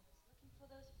looking for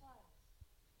those files.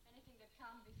 Anything that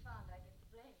can't be found, I get the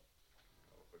blame.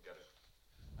 Oh, forget it.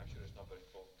 I'm sure it's not very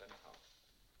important anyhow.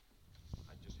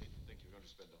 I just hate to think you're going to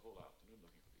spend the whole afternoon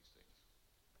looking for these things.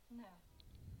 No,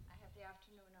 I have the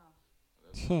afternoon off. Well,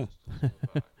 that's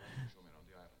show me around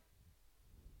the island.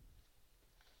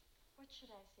 What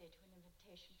should I say to an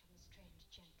invitation from a strange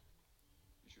gentleman?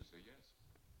 You should say yes.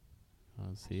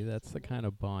 Oh, see, that's the kind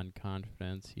of Bond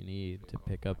confidence you need to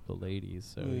pick up the ladies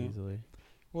so easily.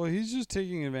 Well, he's just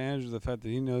taking advantage of the fact that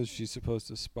he knows she's supposed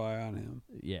to spy on him.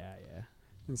 Yeah.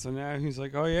 And so now he's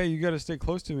like, oh, yeah, you got to stay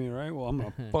close to me, right? Well, I'm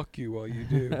going to fuck you while you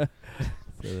do.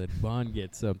 So that Bond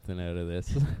gets something out of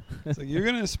this. It's like, you're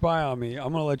going to spy on me.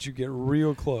 I'm going to let you get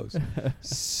real close.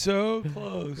 So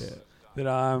close that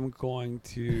I'm going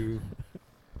to...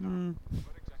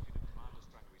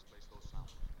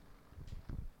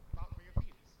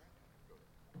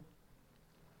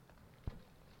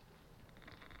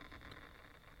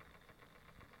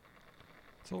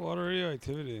 It's a lot of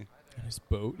radioactivity. In his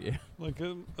boat, yeah. Like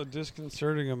a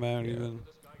disconcerting amount, even.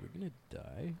 We're gonna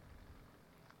die.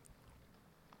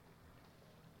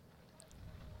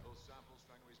 Those samples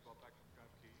Strangways brought back from Crab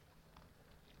Key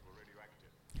were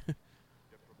radioactive.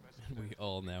 And we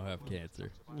all now have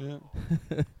cancer. Yeah.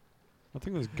 That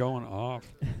thing was going off.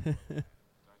 How soon can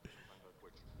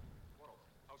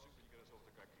you get us over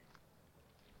to Crab Key?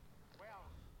 Well,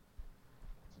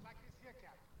 it's like this here,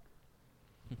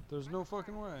 Captain. There's no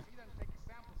fucking way. He doesn't take the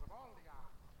samples of all the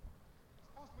arms.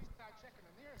 Suppose we start checking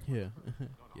the nearest Yeah.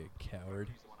 You coward.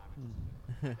 one,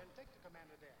 then take the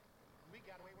commander there. And we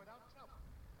got away without trouble.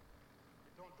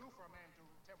 It don't do for a man to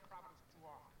tempt Providence too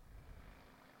often.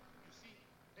 You see,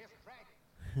 there's a dragon.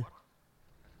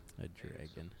 A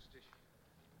dragon.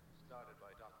 Started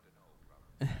by Dr. No,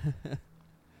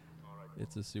 probably.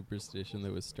 It's a superstition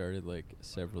that was started like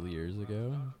several years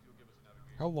ago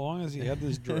How long has he had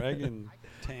this dragon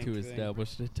tank to thing?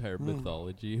 establish an entire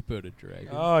mythology about a dragon.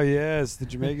 Oh, yes. The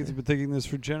Jamaicans have been thinking this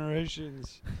for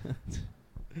generations. Anyway,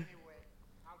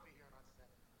 I'll be here about 7.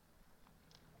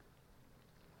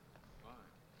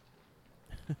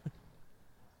 Fine.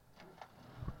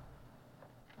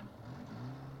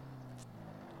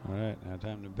 All right. Now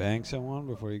time to bang someone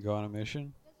before you go on a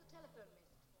mission. There's a telephone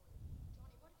message for you.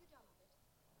 Tony, what have you done with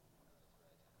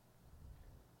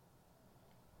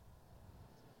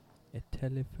it? A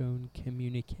telephone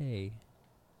communique.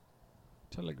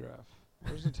 Telegraph.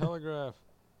 Where's the telegraph?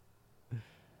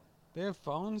 They have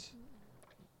phones?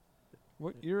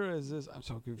 What era is this? I'm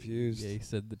so confused. Yeah, he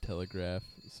said the telegraph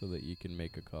so that you can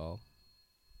make a call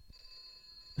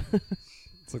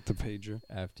It's like the pager.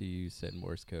 after you send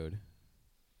Morse code.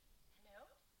 Hello?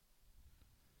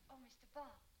 Oh, Mr. Bond.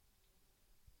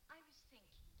 I was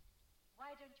thinking, why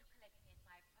don't you collect me at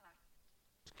my apartment?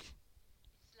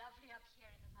 It's lovely up here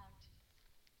in the mountains.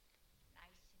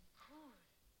 Nice and cool.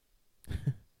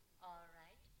 All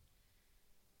right.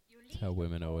 You That's how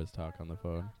women always talk on the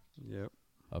phone. Yep.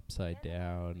 Upside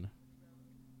down,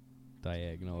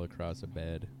 diagonal across a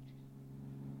bed.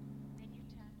 Then you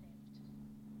turn left.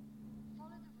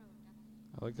 Follow the road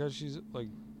down. I like how she's like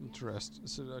dressed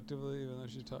seductively even though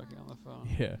she's talking on the phone.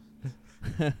 Yeah.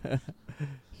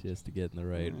 She has to get in the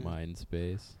right mind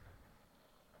space.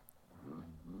 I'll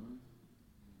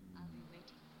be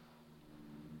waiting.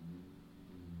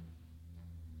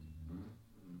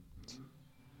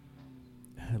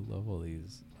 I love all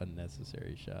these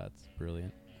unnecessary shots.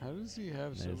 Brilliant. How does he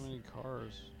have so Nice. many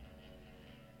cars?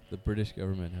 The British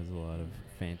government has a lot of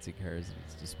fancy cars at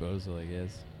its disposal, I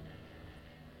guess.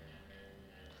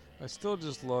 I still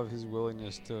just love his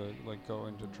willingness to like go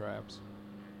into traps.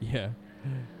 Yeah.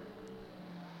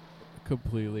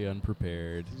 Completely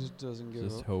unprepared. He just doesn't give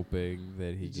Just up. hoping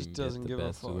that he just can doesn't get give the a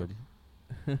best of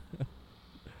them.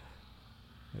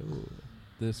 Ooh,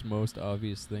 this most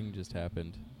obvious thing just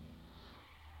happened.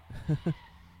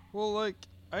 Well, like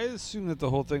I assume that the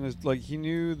whole thing was like he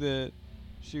knew that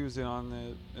she was in on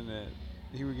it and that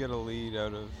he would get a lead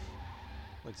out of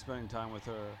like spending time with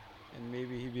her, and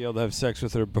maybe he'd be able to have sex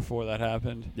with her before that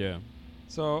happened. Yeah.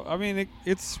 So I mean,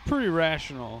 it's pretty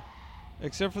rational,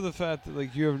 Except for the fact that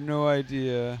like you have no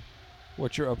idea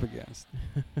what you're up against.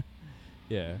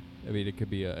 Yeah, I mean, it could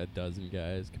be a dozen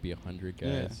guys, could be 100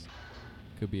 guys,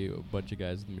 could be a bunch of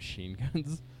guys with machine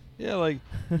guns. Yeah, like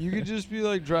you could just be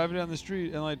like driving down the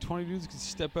street and like 20 dudes could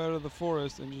step out of the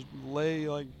forest and just lay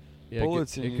like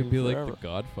bullets in you. It could be forever. like The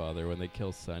Godfather when they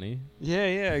kill Sonny.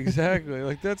 Yeah, exactly.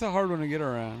 Like that's a hard one to get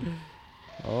around.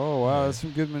 Oh wow, that's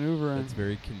some good maneuvering. It's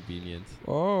very convenient.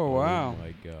 Oh wow,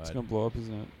 my god, it's gonna blow up,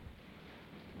 isn't it?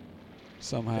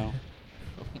 Somehow.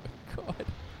 Oh my god.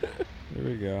 There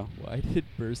we go. Why did it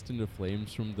burst into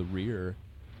flames from the rear?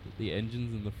 The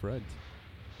engine's in the front.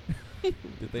 Did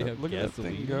they have Look at that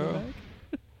gasoline thing in go. the back?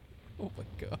 Oh my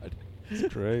god.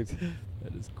 It's great.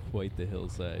 That is quite the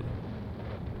hillside.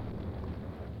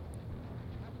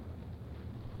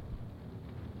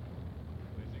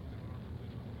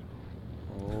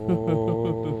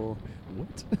 Oh.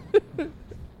 What?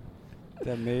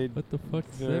 That made What the fuck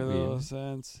does very that little mean?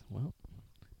 sense. Well,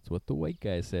 it's what the white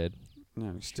guy said.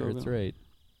 No, he's still Sure, it's gonna, right.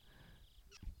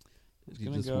 he's You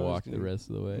gonna just go, he's walk the gonna rest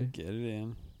of the way. Get it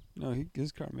in. No,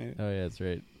 his car made it. Oh yeah, that's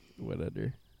right. Went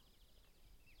under.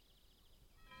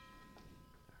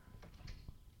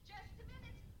 Just a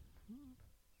minute.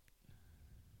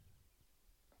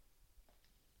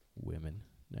 Women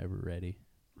never ready.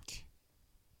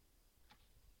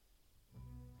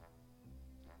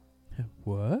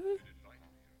 What?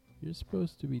 You're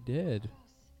supposed to be dead.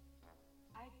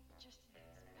 I just didn't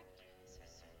expect it so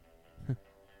soon.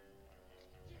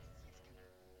 Yes, come on.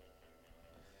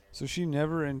 So she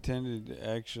never intended to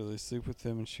actually sleep with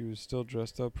him, and she was still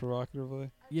dressed up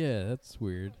provocatively. Yeah, that's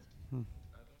weird. Yeah,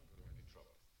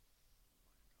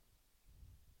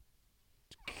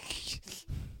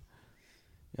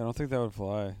 I don't think that would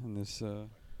fly in this in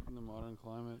the modern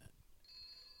climate.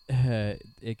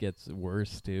 It gets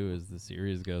worse too as the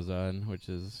series goes on, which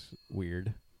is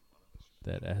weird.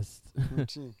 That as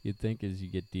you'd think as you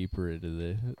get deeper into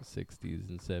the 60s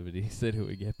and 70s that it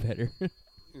would get better. It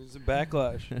was a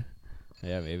backlash.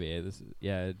 Yeah, maybe.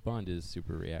 Bond is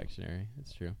super reactionary.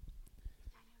 That's true.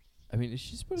 I mean, is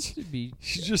she supposed to be...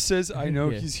 She just says, I know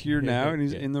Yeah. he's here now, and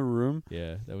he's Yeah. in the room.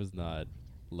 Yeah, that was not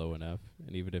low enough.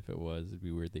 And even if it was, it'd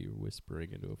be weird that you were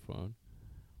whispering into a phone.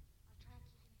 I'll try and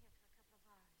keep him here for a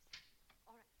couple of hours.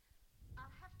 All right.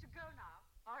 I'll have to go now.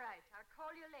 All right. I'll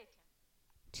call you later.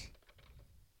 You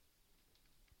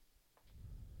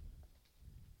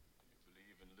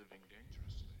believe in living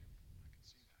dangerously. I can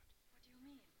see that. What do you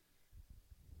mean?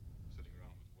 Sitting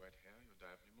around with wet hair, you'll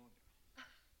die of pneumonia.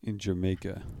 In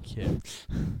Jamaica. Yeah.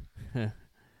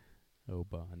 Oh,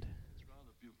 Bond. It's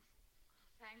rather beautiful.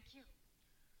 Thank you.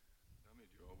 Tell me,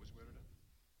 do you always wear it up?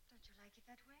 Don't you like it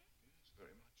that way? Yes,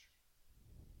 very much.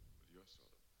 With your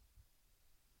sort of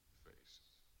face.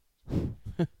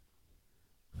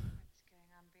 What's going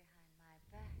on behind my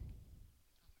back?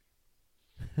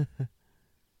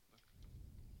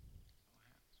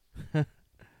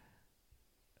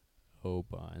 Oh,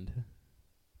 Bond.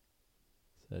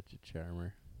 Such a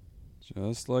charmer.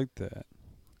 Just like that.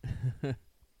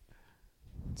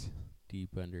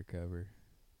 Deep undercover.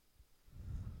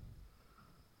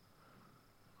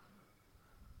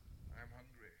 I'm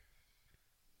hungry.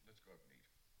 Let's go out and eat.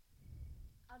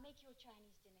 I'll make you a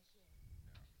Chinese dinner here.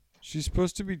 She's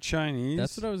supposed to be Chinese.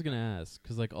 That's what I was going to ask.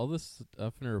 Because, like, all this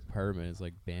stuff in her apartment is,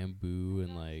 like, bamboo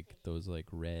and, like, those, like,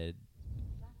 red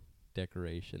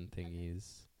decoration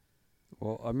thingies.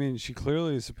 Well, I mean, she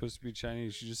clearly is supposed to be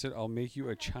Chinese. She just said, I'll make you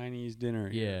a Chinese dinner.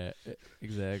 Yeah,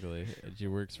 exactly. And she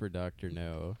works for Dr.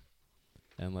 No.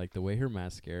 And, like, the way her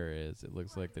mascara is, it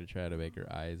looks like they're trying to make her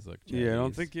eyes look Chinese. Yeah, I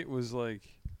don't think it was, like,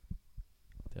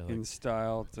 They're in like,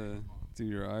 style to do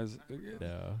your eyes.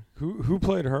 no. Who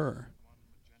played her?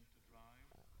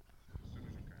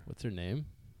 What's her name?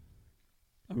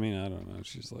 I mean, I don't know.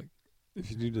 She's like,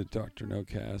 if you do the Dr. No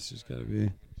cast, she's got to be.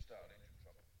 That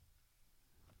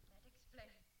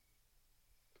explains.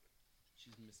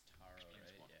 She's Miss Taro,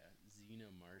 right? Yeah. Xena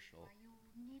Marshall. Why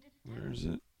you needed Where is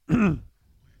it?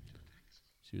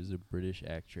 She was a British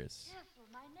actress. Careful,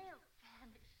 my nail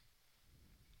vanished.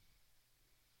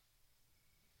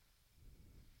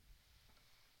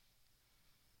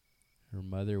 Her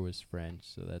mother was French,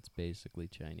 so that's basically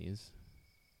Chinese.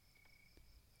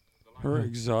 Her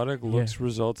exotic looks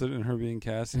resulted in her being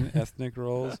cast in ethnic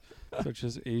roles such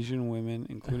as Asian women,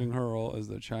 including her role as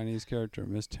the Chinese character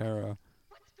Miss Tara.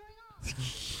 What's going on?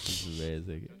 This is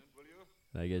amazing.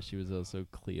 And I guess she was also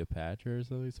Cleopatra or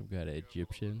something, some kind of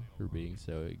Egyptian for being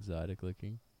so exotic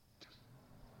looking.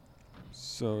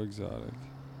 So exotic.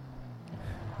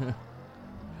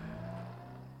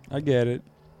 I get it.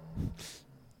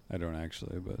 I don't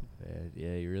actually, but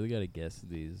Yeah, you really got to guess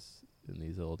these in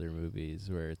these older movies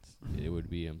where it would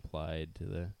be implied to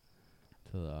the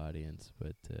audience,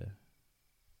 but to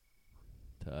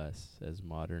us as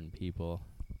modern people,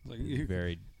 Like it's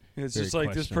very. It's very just like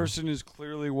this questionable. person is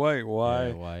clearly white. Why?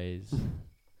 Yeah, why is?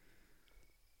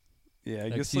 Yeah, I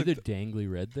Like, guess see like the dangly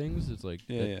red things. It's like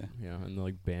Yeah. and the,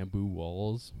 like bamboo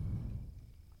walls.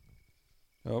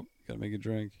 Oh, gotta make a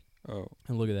drink. Oh,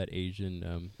 And look at that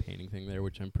Asian painting thing there,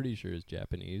 which I'm pretty sure is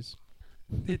Japanese.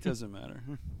 it doesn't matter.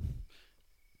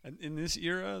 And in this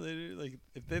era, they do, like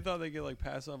if they thought they could like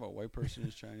pass off a white person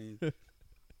as Chinese,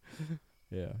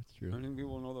 Yeah, it's true. how many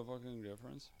people know the fucking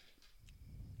difference?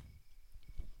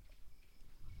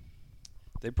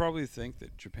 They probably think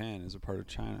that Japan is a part of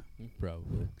China.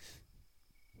 Probably.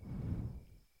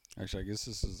 Actually, I guess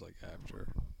this is like after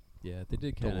Yeah, they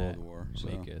did the kind World of War. So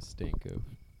make a stink of.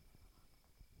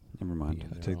 never mind.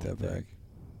 being I their take own that thing. back.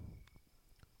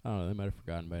 I don't know. They might have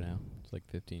forgotten by now. It's like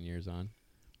 15 years on.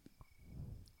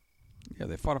 Yeah,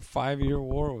 they fought a 5-year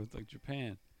war with like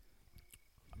Japan.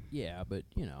 Yeah, but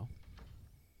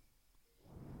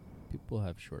people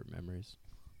have short memories.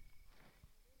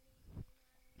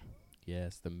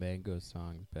 Yes, the Mango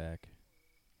song's back.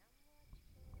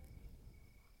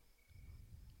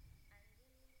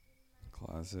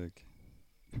 Classic.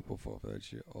 People fall for that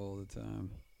shit all the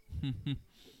time.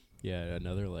 Yeah,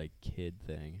 another like kid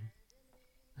thing.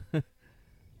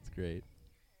 It's great.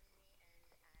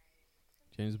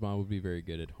 James Bond would be very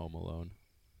good at Home Alone.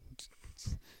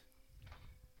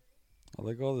 I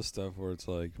like all the stuff where it's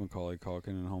like Macaulay Culkin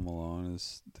in Home Alone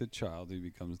is the child who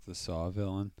becomes the Saw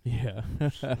villain. Yeah,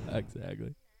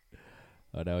 exactly.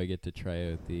 Oh, now we get to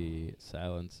try out the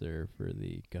silencer for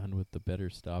the gun with the better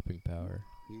stopping power.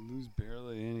 You lose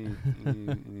barely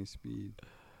any speed.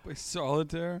 Play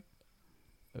solitaire?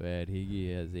 Man,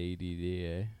 Higgy has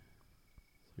ADD, eh?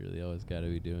 He's really always got to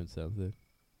be doing something.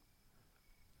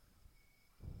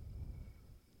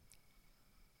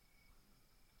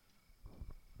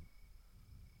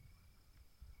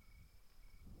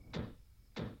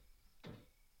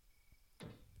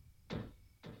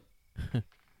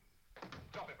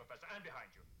 Drop it, Professor. I'm behind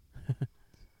you.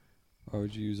 Why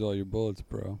would you use all your bullets,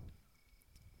 bro?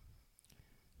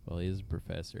 Well, he is a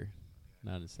professor,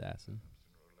 not an assassin.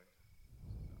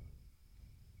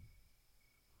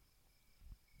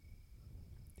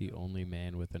 The only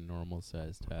man with a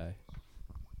normal-sized tie.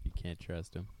 You can't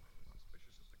trust him.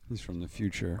 He's from the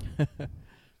future. And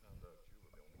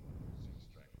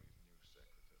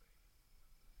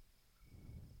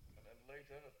then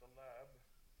later at the lab,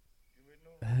 you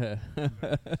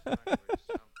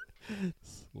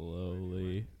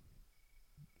Slowly.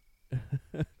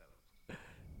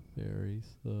 Very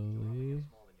slowly.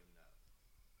 More than you know.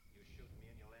 You shoot me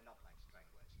and you'll end up like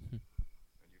Strangways. And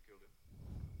you killed him?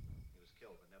 He was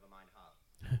killed, but never mind how.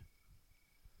 Who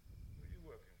are you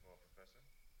working for, Professor?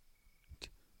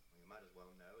 Well, you might as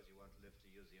well know, as you won't live to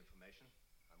use the information.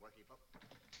 I'm working for...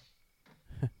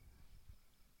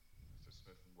 Mr.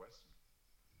 Smith and Wesson.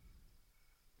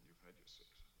 And you've had your six.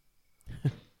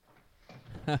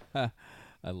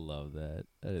 I love that.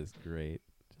 That is great.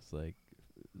 Just like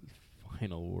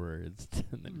final words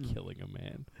and then killing a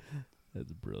man.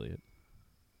 That's brilliant.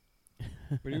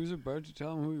 But he was about to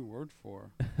tell him who he worked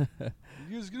for.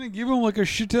 He was gonna give him like a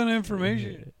shit ton of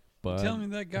information. But Tell me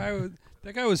that guy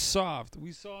was soft.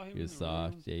 We saw him. he was in the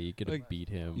soft. room. Yeah, you could have Like, beat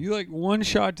him. You like one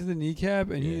shot to the kneecap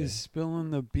and he Yeah. is spilling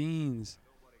the beans.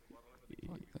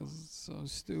 Fuck, that's so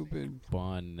stupid.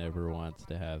 Bond never wants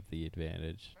to have the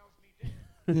advantage.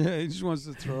 Yeah, he just wants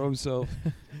to throw himself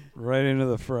right into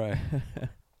the fray.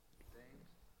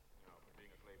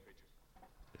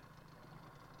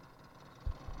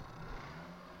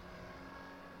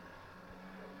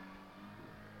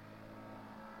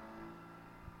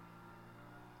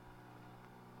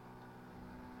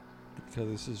 Okay,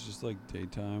 this is just like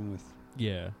daytime with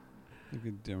Yeah. like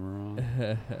a dimmer on.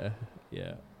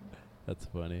 Yeah. That's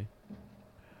funny.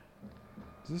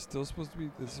 Is this still supposed to be?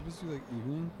 This is supposed to be like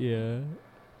evening. Yeah.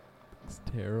 It's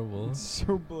terrible. It's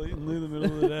so blatantly the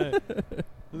middle of the day.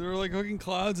 There were like fucking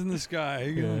clouds in the sky.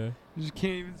 You just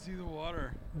can't even see the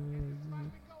water.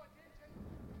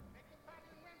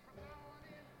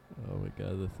 Oh my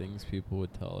god, the things people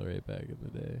would tolerate back in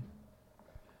the day.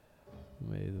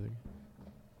 Amazing.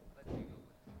 Anyhow,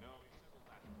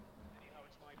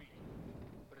 it's my beat.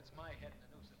 But it's my head in the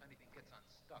noose if anything gets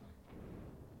unstuck.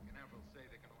 Canaverals say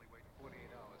they can only wait 48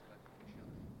 hours left for each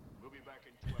other. We'll be back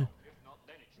in 12. If not,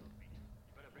 then it's your beat.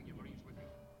 You better bring your Marines with you.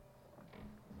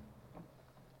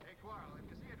 Hey, Quarrel, if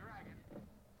you see a dragon,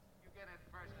 you get in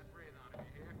first and breathe on it,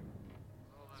 you hear?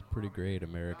 All that pretty great.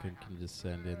 America can just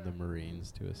send in the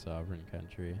Marines to a sovereign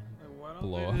country. Why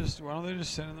Blow don't up. they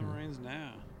just send in the Marines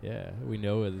now? Yeah, we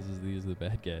know these are the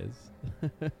bad guys.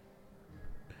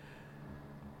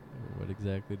 What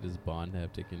exactly does Bond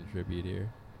have to contribute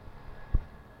here?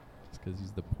 Just because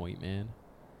he's the point man?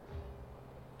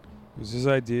 It was his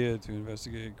idea to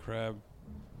investigate Crab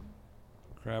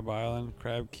Island,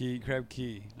 Crab Key,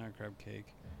 not Crab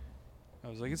Cake. I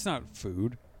was like, it's not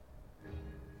food.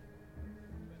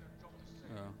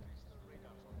 Oh.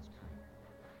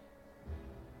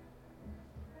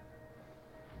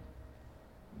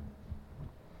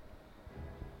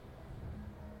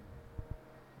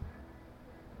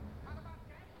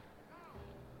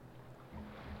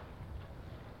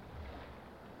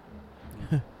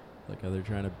 Like how they're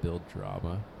trying to build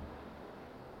drama.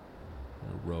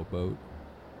 A rowboat.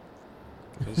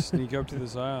 They sneak up to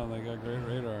this island. They got great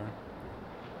radar.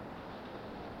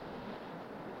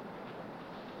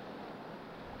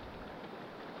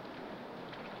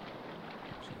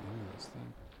 Actually, look at this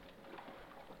thing.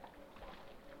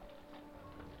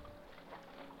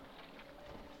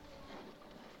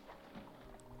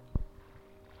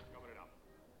 Coming up.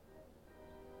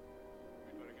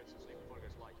 We better get some sleep before it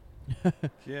gets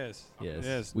light. Yes.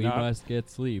 Yes. We not, must get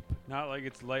sleep. Not like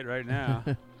it's light right now.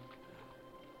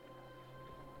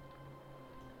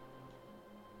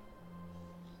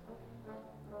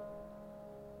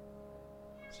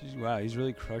 Wow, he's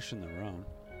really crushing the rum.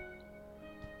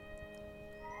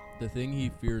 The thing he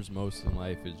fears most in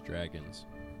life is dragons.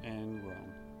 And rum.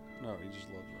 No, he just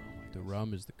loves rum. I The guess.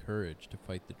 rum is the courage to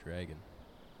fight the dragon.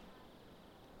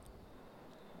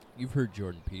 You've heard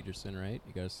Jordan Peterson, right?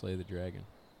 You gotta slay the dragon.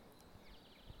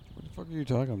 What the fuck are you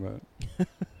talking about?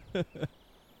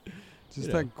 Is this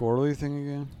You that know. Gourley thing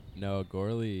again? No,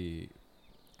 Gourley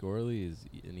is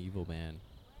an evil man.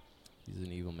 He's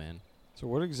an evil man. So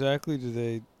what exactly do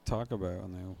they talk about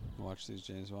when they watch these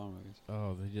James Bond movies?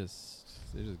 Oh, they just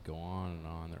go on and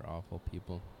on. They're awful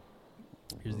people.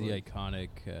 Here's the Really? iconic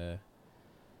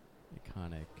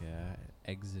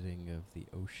exiting of the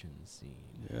ocean scene.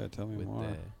 Yeah, tell me with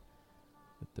more.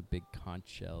 with the big conch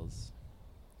shells.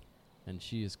 And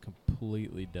she is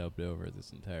completely dubbed over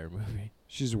this entire movie.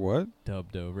 She's what?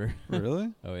 Dubbed over.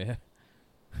 Really? Oh yeah.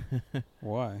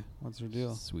 Why? What's her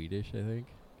deal? Swedish, I think.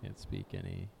 Can't speak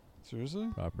any Seriously?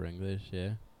 proper English.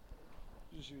 Yeah.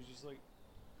 She was just like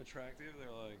attractive. They're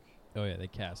like Oh yeah, they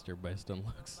cast her based on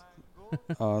looks.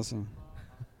 awesome.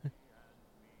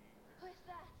 Who is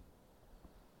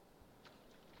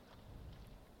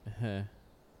that?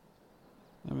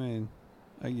 I mean,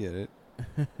 I get it.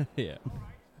 Yeah.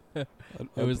 I'd,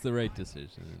 It was the right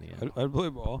decision in the end. I'd play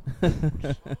ball. What are you doing?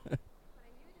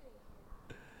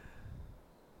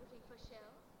 Looking for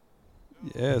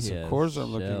shells? Yes, Yes, of course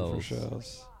I'm looking for shells.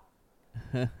 shells.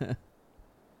 I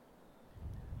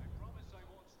promise I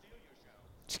won't steal your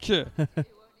shells. Yeah. You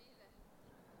won't either.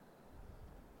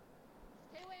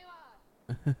 Stay where you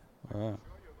are. Wow,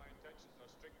 Show you my intentions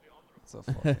are strictly honorable. that's a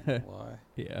fucking lie.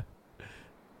 Yeah.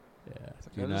 Yeah. It's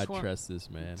like, Do I just not want- trust this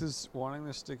man. Does wanting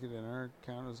to stick it in her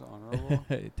count as honorable?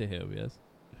 To him, yes.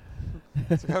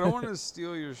 It's like, I don't want to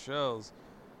steal your shells.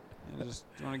 I just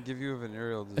want to give you a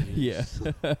venereal disease. Yeah.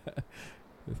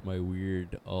 With my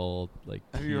weird, all like.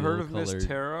 Have you heard of Miss teal-colored-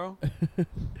 Tarot?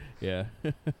 Yeah.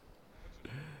 Right.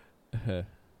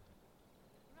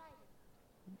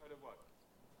 Out of what?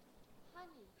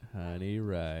 Honey. Honey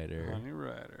Rider. Honey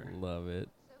Rider. Love it.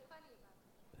 So funny about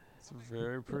it. It's a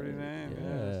very pretty name.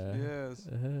 Yeah. Yes.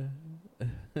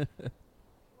 Yes.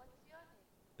 What's your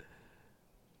name?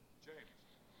 James.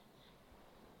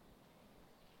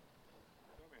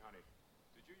 Tell me, honey,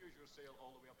 did you use your sail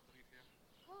all the way up to the reef here?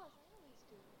 Of course, I always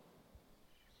do.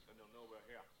 Then they'll know we're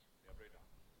here. Near radar.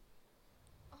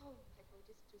 Oh, my boat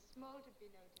is too small to be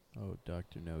noticed. Oh,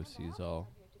 Dr. No And sees I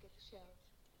all. always come here to get the shells.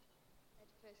 At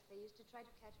first, they used to try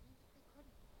to catch me, but they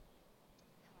couldn't.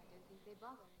 Now I don't think they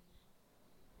bother anymore.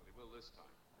 Well, they will this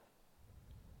time.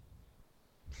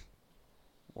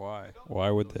 Why?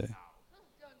 Why would they? Oh,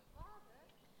 don't bother.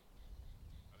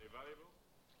 Are they valuable?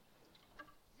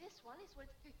 This one is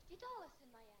worth $50 in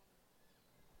Miami.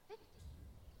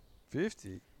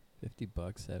 50. 50.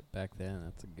 $50 at back then.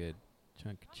 That's a good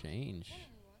chunk of change. Tell anyone.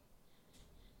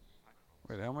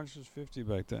 Wait, how much was 50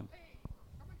 back then? Hey,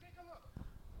 come and take a look.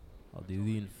 I'll do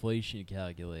the inflation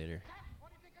calculator. Pat,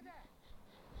 what do you think of that?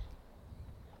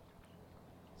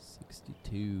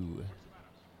 62.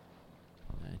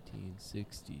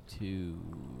 1962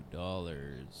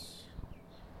 dollars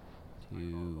to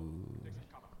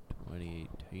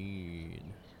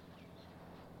 2018.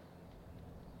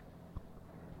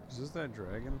 Is this that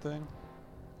dragon thing?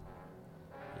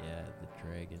 Yeah, the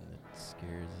dragon. dragon that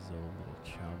scares his old little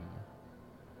chum.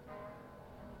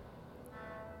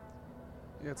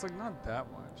 Yeah, it's like not that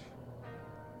much.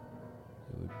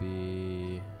 It would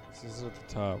be This is at the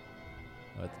top.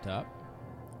 at the top.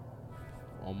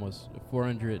 Almost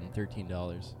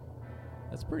 $413.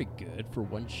 That's pretty good for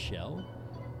one shell.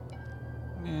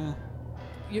 Yeah.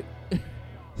 You,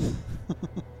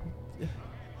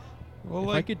 Well,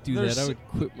 if I could do that, I would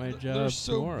quit my job They're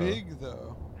so tomorrow. big,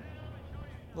 though.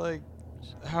 Like,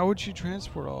 how would she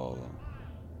transport all of them?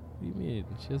 What do you mean?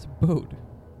 She has a boat.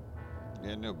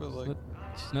 Yeah, no, but like,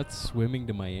 She's not swimming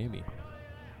to Miami.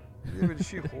 yeah, but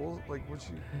she holds like what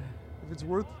she? If it's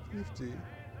worth 50,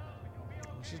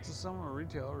 she's to someone a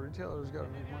retailer. Retailer's got to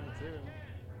make money too.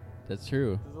 That's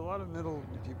true. There's a lot of middle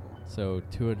people. So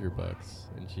 $200,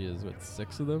 and she has what,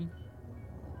 6 of them?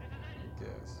 I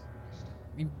guess.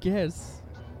 You guess.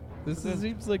 This But then-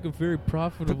 seems like a very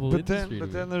profitable But industry.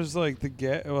 then there's like the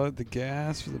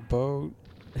gas for the boat,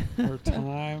 or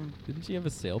time. Didn't she have a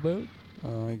sailboat?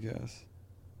 Oh, I guess.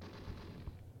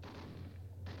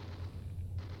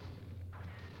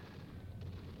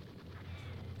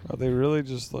 Are they really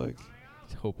just like?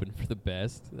 Hoping for the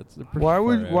best. That's a pretty Why far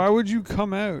would out. why would you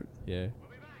come out? Yeah.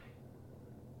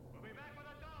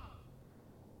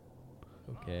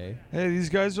 Okay. Hey, these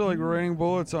guys are like raining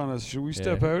bullets on us. Should we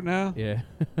step out now? Yeah.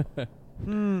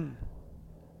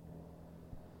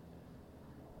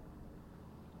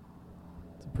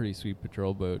 It's a pretty sweet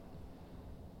patrol boat.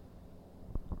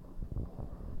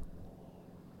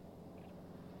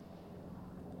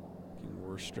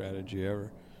 Worst strategy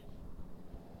ever.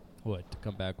 What, to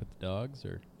come back with the dogs,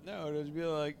 or? No, it'd be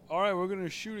like, all right, we're gonna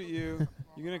shoot at you.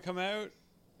 You gonna come out?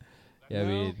 Yeah, No?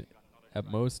 I mean, at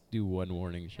most do one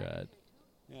warning shot.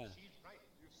 Yeah.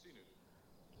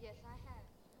 Yes, I have.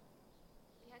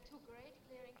 We had 2 great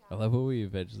clearing I love when we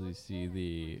eventually see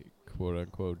the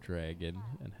quote-unquote dragon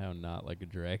and how not like a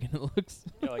dragon it looks.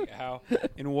 Yeah, like how?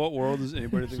 In what world does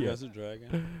anybody think Yeah. that's a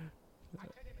dragon?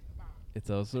 It's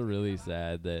also really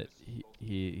sad that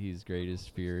his greatest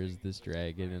fear is this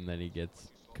dragon, and then he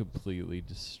gets completely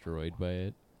destroyed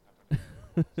by it.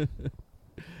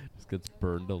 Just gets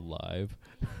burned alive.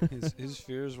 His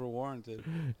fears were warranted.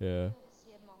 Yeah.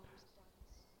 See a mongoose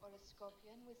dance, or a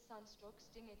scorpion with sunstroke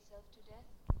sting itself to death,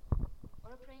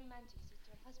 or a praying mantis eat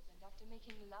her husband after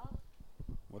making love.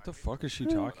 What the fuck is she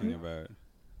talking about?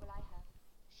 Well, I have.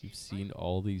 You've seen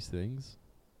all these things?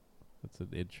 That's an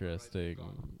interesting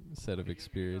set of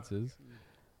experiences.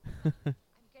 I'm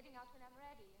getting out when I'm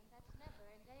ready, and that's never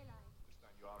in daylight. This time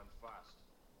you aren't fast.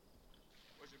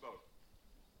 Where's your boat?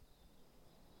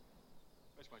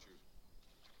 Fetch my shoes.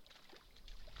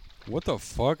 What the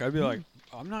fuck? I'd be like,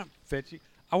 I'm not fetching.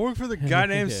 I work for the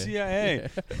goddamn Yeah. CIA. Yeah.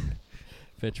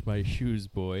 Fetch my shoes,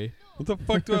 boy. What the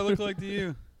fuck do I look like to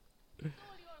you?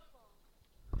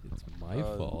 It's my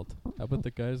fault. How about the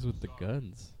guys with the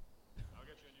guns? I'll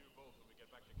get you a new boat when we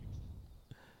get back to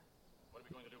Kingston. What are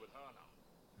we going to do with her now?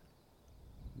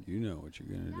 You know what you're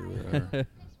gonna do with her. Place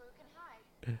where we can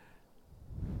hide.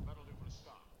 That'll do for a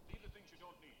start. Leave the things you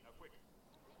don't need. Now, quick.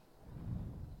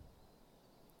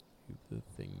 The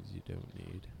things you don't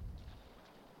need.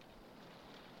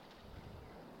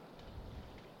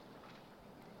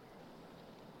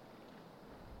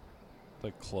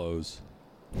 Like clothes.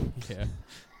 Yeah.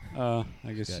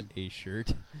 I guess. Got a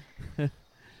shirt.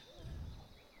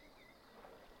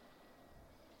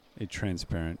 A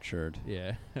transparent shirt.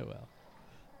 Yeah. Well.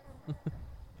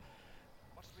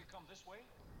 Must we come this way?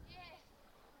 Yes.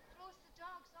 Throws the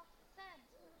dogs off the scent.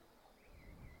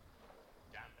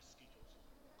 Damn mosquitoes.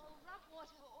 Oh, rub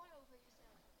water all over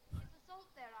yourself. Is the salt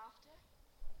thereafter?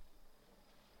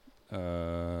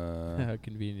 How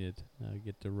convenient. Now I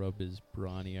get to rub his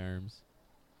brawny arms.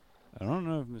 I don't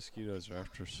know if mosquitoes are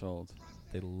after salt.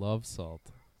 They love salt.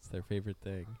 It's their favorite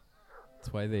thing.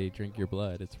 That's why they drink your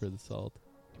blood. It's for the salt.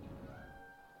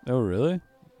 Oh, really?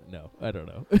 No, I don't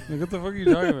know. Like, what the fuck are you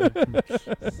talking about?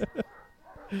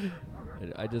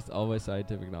 I just, all my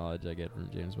scientific knowledge I get from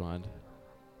James Bond.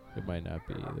 It might not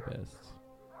be the best.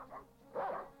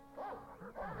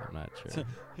 I'm not sure.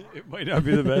 It might not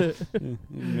be the best. It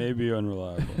may be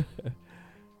unreliable.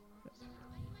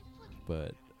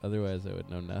 But otherwise I would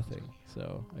know nothing.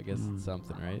 So I guess it's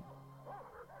something, right?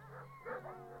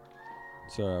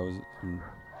 Sorry,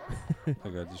 I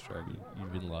got distracted.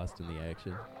 You've been lost in the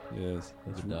action. Yes,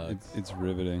 The dogs. it's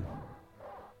riveting.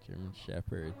 German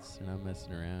Shepherds. They're not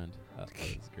messing around. Oh,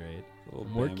 that's great. Little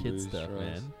More bamboo kid stuff, straws.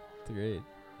 man. It's great.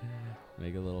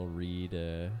 Make a little reed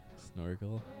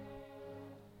snorkel.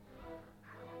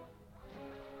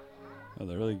 Oh,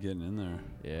 they're really getting in there.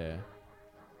 Yeah.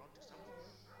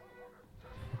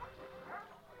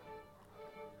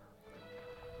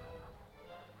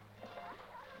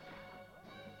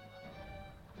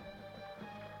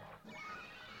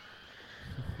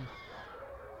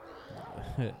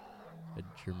 a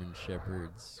German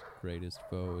Shepherd's greatest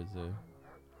foe is a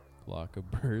flock of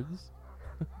birds.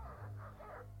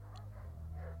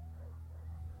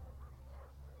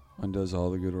 Undoes all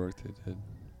the good work they did.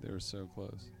 They were so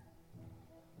close.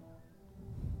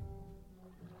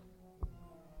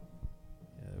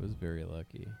 Yeah, that was very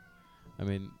lucky. I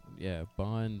mean, yeah,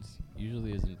 Bond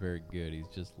usually isn't very good. He's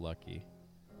just lucky.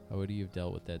 How would he have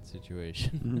dealt with that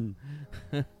situation?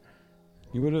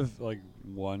 He would have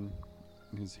won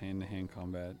his hand-to-hand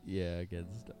combat. Yeah,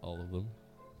 against all of them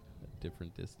at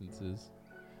different distances.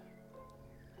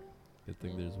 Good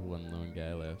thing there's one lone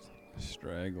guy left,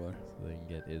 Straggler. so they can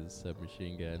get his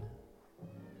submachine gun.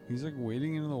 He's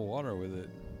wading into the water with it.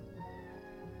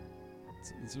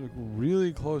 It's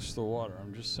really close to the water.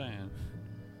 I'm just saying.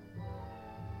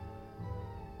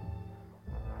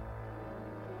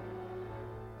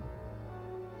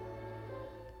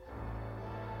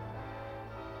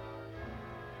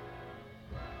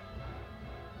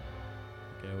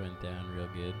 Guy went down real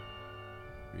good,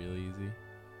 real easy.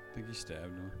 I think he stabbed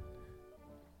him.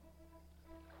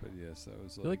 But yes, that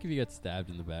was I feel like if you got stabbed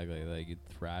in the back like that, you'd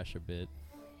thrash a bit.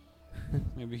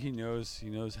 maybe he knows how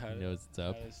He knows it's how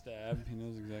up. to stab. He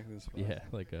knows exactly the spot. Yeah,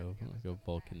 like a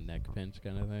Vulcan neck pinch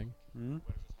kind of thing. Hmm?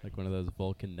 Like one of those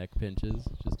Vulcan neck pinches,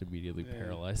 just immediately Yeah.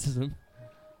 paralyzes him.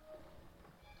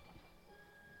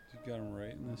 Just got him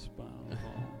right in the spinal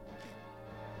column.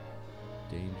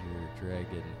 Danger,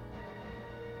 dragon.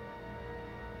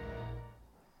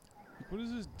 What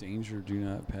is this danger do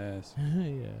not pass?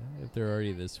 Yeah, if they're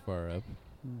already this far up.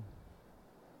 Thank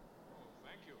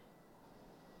you.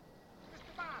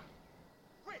 Mr. Bond!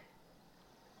 Quick!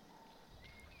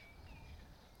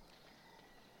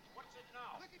 What's it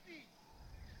now? Look at these!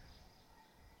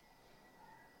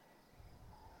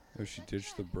 Oh, she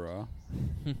ditched the bra. Oh,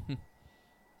 look,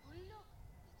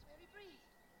 that's where we breathe.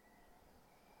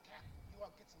 Captain, you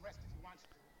all get some rest if you want to.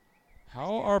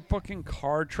 How are fucking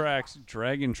car tracks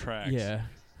dragon tracks? Yeah.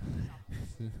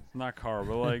 Not car,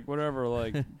 but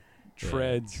whatever,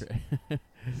 treads.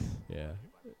 Yeah.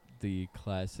 The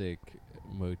classic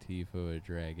motif of a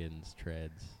dragon's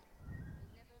treads.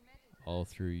 All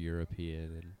through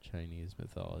European and Chinese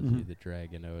mythology, Mhm. the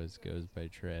dragon always goes by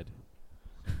tread.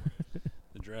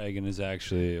 The dragon is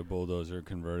actually a bulldozer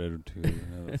converted to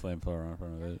a flamethrower in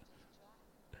front of it.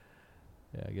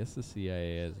 Yeah, I guess the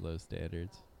CIA has low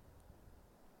standards.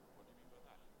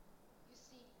 You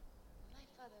see, my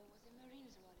father was a marine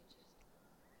zoologist.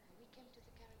 And we came to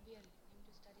the Caribbean for him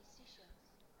to study seashells.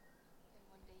 Then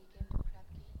one day he came to Crab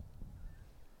Key.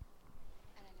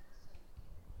 And I never saw him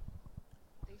again.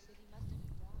 They said he must have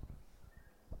been drowned.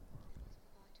 He was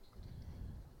far too good a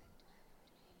diver for that to happen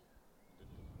to him.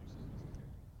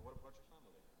 What about your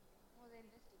family? Well, they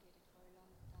investigated for a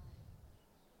long time.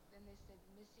 Then they said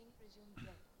missing, presumed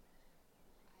dead.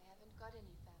 I haven't got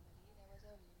any family. There was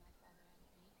only my father and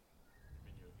me. You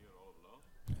mean you're here all alone?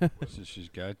 So she's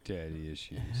got daddy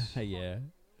issues. Yeah.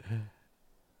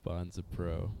 Bond's a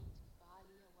pro.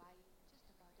 Bali, Hawaii, just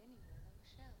about anywhere there were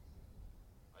shells.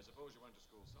 I suppose you went to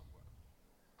school somewhere.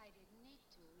 I didn't need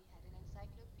to. We had an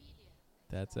encyclopedia.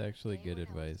 That's actually good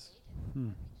advice.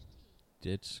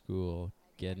 Ditch school,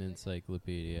 get an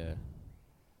encyclopedia,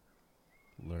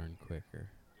 learn quicker.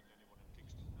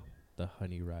 The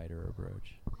Honey Rider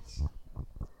approach.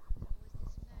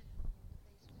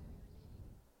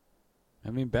 I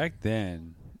mean, back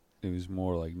then, it was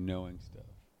more like knowing stuff.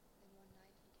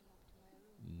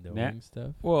 Knowing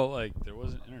stuff? Well, there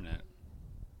wasn't internet.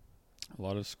 A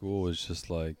lot of school was just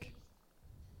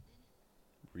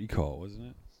recall, wasn't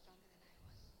it?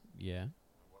 Yeah.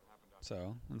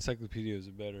 So, encyclopedia was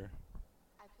a better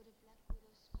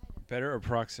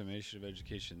approximation of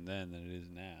education then than it is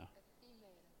now.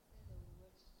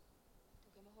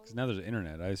 Because now there's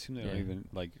internet. I assume they don't Yeah. even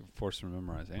force them to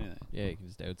memorize anything. Yeah, you can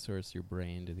just outsource your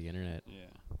brain to the internet. Yeah.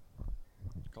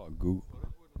 Call it Google. But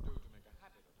it wouldn't do to make a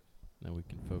habit of it. Now we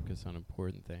can focus on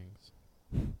important things.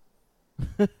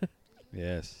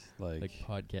 Yes, Like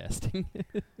podcasting.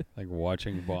 like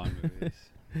watching Bond movies.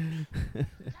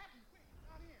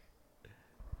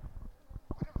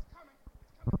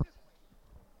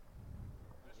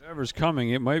 Whatever's coming,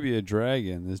 it might be a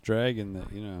dragon. This dragon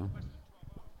that,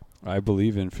 I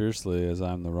believe in fiercely as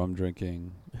I'm the rum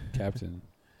drinking captain.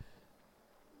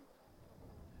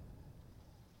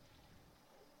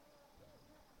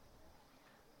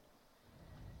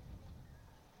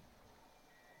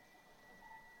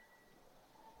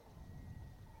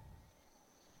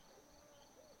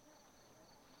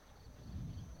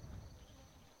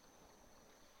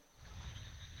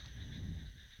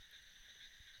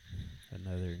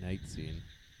 Another night scene.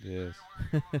 Yes.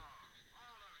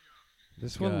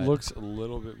 This God. one looks a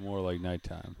little bit more like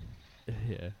nighttime.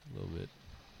 Yeah, a little bit.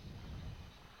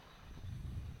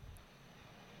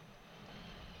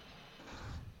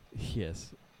 Yes,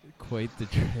 quite the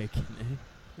dragon,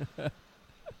 eh?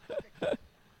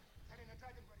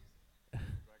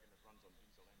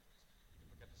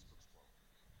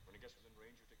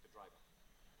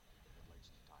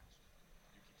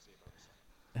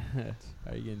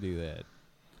 How are you gonna do that?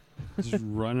 Just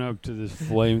run up to this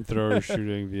flamethrower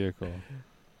shooting vehicle.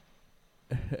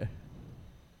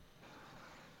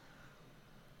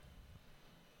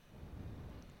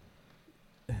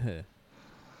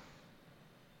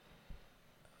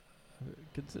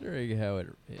 Considering how it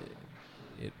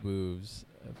moves,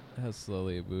 how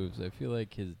slowly it moves, I feel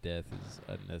like his death is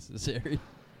unnecessary.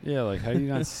 Yeah, like how do you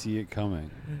not see it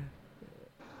coming?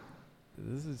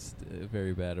 This is a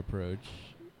very bad approach.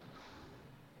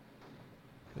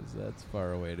 Because that's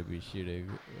far away to be shooting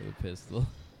with a pistol.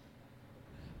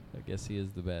 I guess he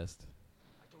is the best.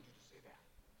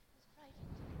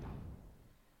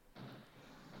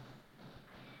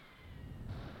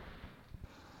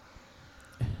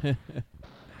 He's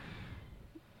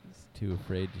too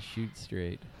afraid to shoot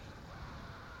straight.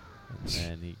 And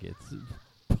then he gets...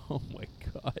 Oh my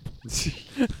god.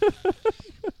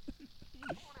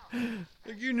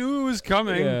 Like you knew it was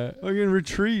coming. Yeah. Like in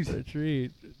retreat.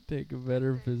 Retreat. Take a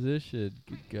better position.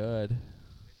 Good God.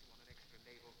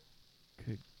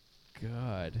 Good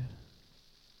God.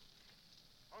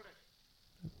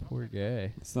 Poor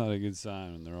guy. It's not a good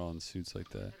sign when they're all in suits like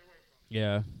that.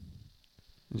 Yeah.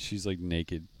 And she's like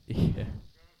naked. Yeah.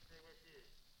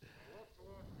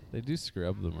 They do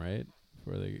scrub them, right?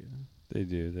 Before They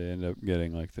do. They end up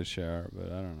getting like the shower, but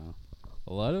I don't know.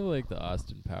 A lot of like the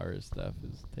Austin Powers stuff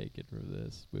is taken from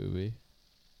this movie.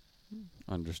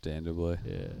 Understandably.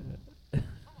 Yeah.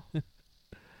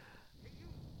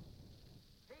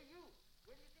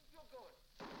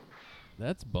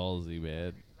 That's ballsy,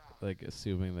 man. Like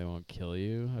assuming they won't kill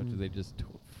you after they just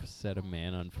set a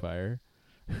man on fire.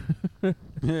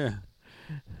 Yeah.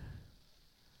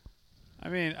 I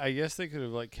mean, I guess they could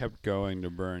have like kept going to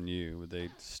burn you, but they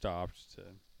stopped to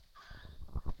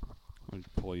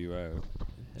pull you out.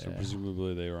 So Yeah.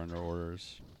 presumably they were under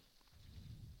orders.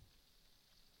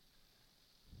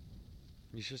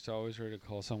 He's just always ready to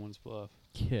call someone's bluff.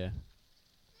 Yeah.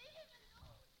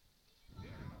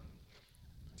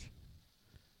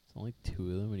 It's only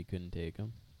 2 of them and he couldn't take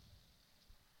them.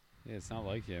 Yeah, it's not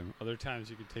like him. Other times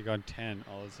you could take on 10.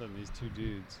 All of a sudden, these 2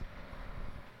 dudes.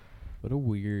 What a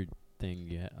weird thing.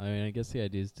 Yeah. I mean, I guess the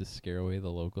idea is to scare away the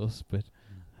locals, but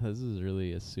this is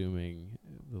really assuming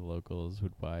the locals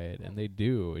would buy it. And they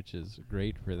do, which is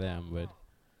great for them, but...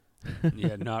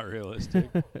 Yeah, not realistic.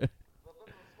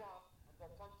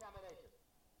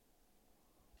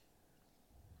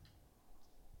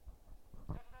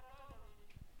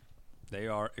 They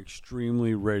are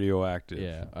extremely radioactive.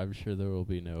 Yeah, I'm sure there will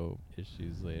be no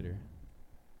issues later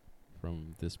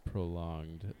from this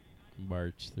prolonged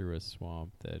march through a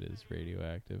swamp that is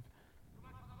radioactive.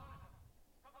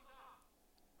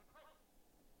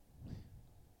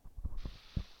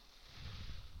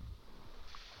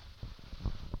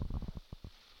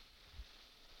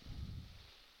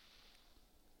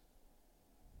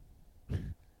 Does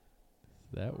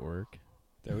that work?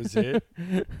 That was it?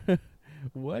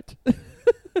 What?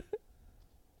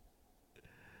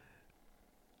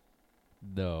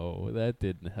 No, that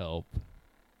didn't help.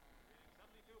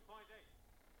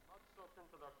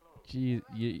 Gee,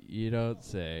 you don't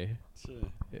say.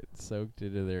 It soaked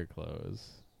into their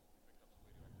clothes.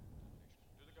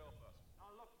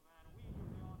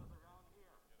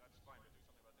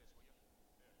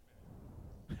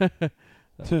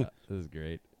 This is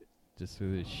great. Just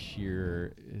with his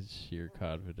sheer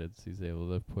confidence, he's able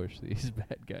to push these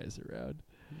bad guys around.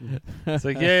 It's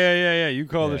like, yeah. You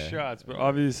call the Yeah. shots, but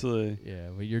obviously. Yeah,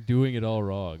 but you're doing it all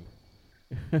wrong.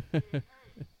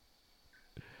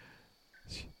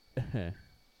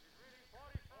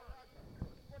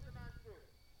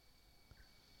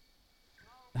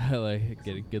 I like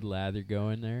get a good lather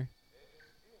going there.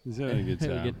 He's having a good We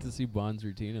time. get to see Bond's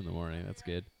routine in the morning. That's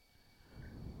good.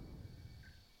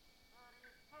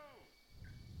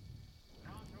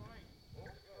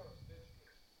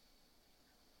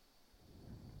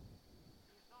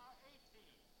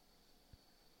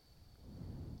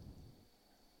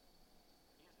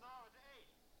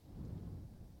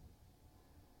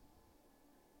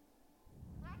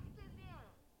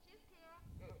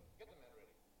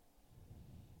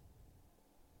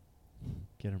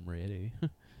 Get him ready.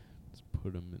 Let's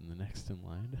put him in the next in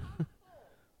line.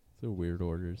 So weird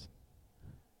orders.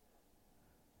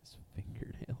 His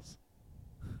fingernails.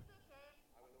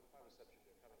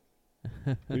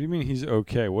 What do you mean he's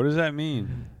okay? What does that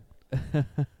mean?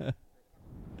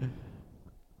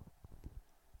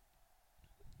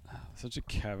 Such a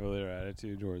cavalier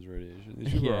attitude towards radiation.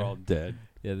 These people are all dead.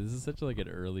 Yeah, this is such like an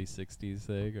early 60s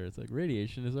thing, or it's like,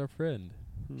 radiation is our friend.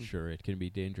 Hmm. Sure, it can be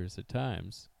dangerous at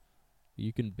times.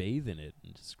 You can bathe in it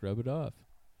and just scrub it off.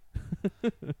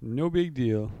 No big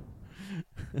deal.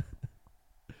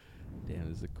 Damn,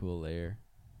 this is a cool layer.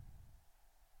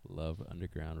 Love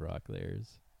underground rock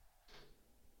layers.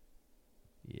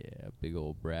 Yeah, big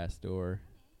old brass door.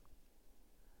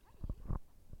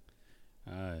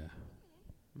 Ah, yeah.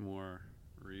 More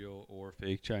real or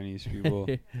fake Chinese people.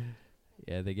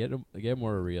 Yeah, they get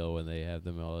more real when they have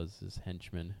them all as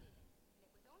henchmen.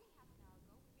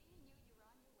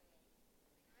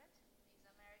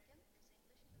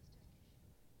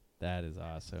 That is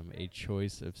awesome. A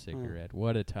choice of cigarette.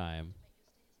 What a time.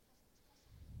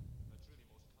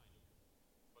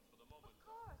 Of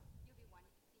course, you'll be wanting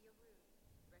to see your room.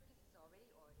 Breakfast is already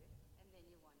ordered, and then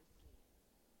you want to sleep.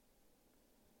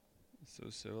 So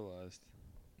civilized.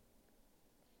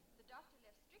 The doctor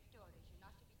left strict orders you're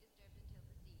not to be disturbed until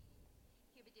this evening.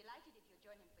 He'll be delighted if you'll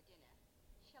join him for dinner.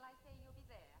 Shall I say you'll be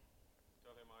there?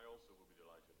 Tell him I also will be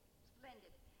delighted.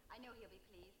 Splendid. I know he'll be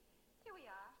pleased. Here we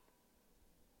are.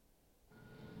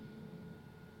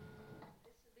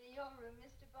 This will be your room,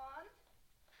 Mr. Bond.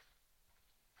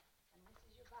 And this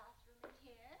is your bathroom in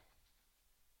here.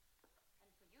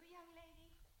 And for you, young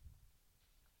lady,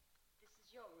 this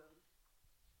is your room.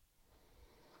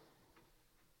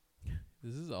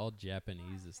 This is all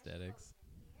Japanese aesthetics.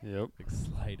 Yep. Like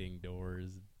sliding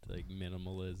doors, like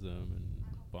minimalism and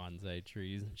bonsai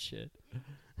trees and shit.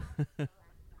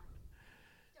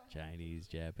 Chinese,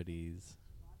 Japanese.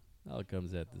 All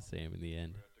comes out the same in the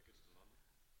end.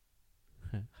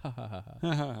 Ha ha ha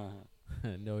ha.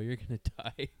 No, you're gonna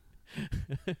die.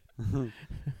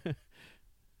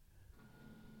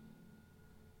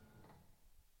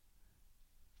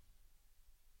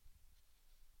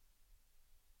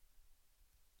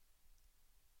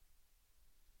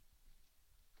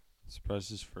 Surprised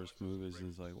his first move is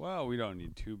he's like, well, we don't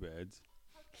need 2 beds.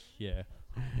 Yeah.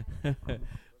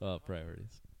 Well,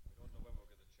 priorities. We don't know when we'll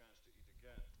get a chance to eat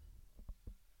again.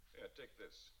 Here, take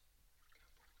this.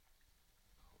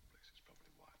 The whole place is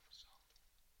probably wired for sound.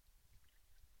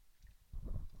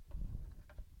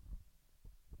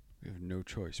 We have no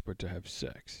choice but to have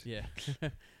sex. Yeah.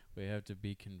 We have to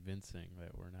be convincing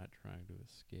that we're not trying to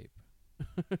escape.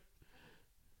 Have you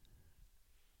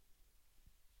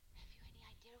any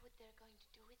idea what they're going to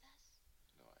do with us?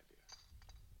 No idea.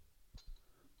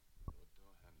 No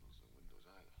door handles or windows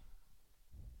either.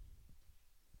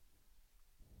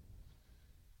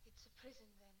 It's a prison,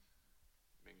 then.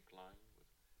 Mink line with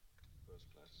first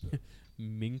class service.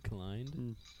 Mink-lined?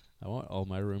 Mm. I want all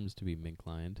my rooms to be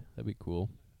mink-lined. That'd be cool.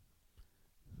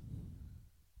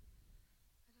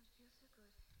 I don't feel so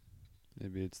good.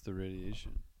 Maybe it's the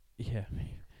radiation. Yeah,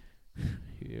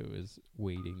 it was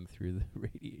wading through the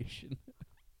radiation.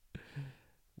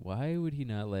 Why would he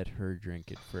not let her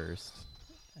drink it first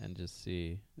and just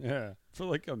see? Yeah, for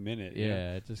like a minute.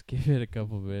 Yeah, just give it a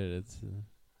couple minutes.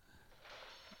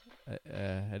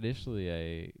 Initially,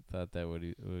 I thought that what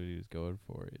he was going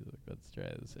for. He's like, let's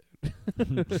try this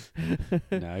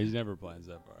out. No, he never plans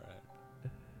that far ahead.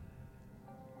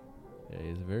 Yeah,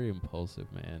 he's a very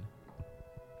impulsive man.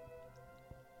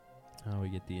 Oh, we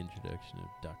get the introduction of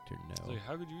Dr. It's No. like,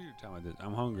 how could you eat your time like this?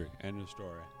 I'm hungry. End of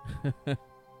story.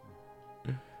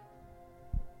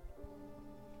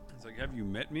 It's like, have you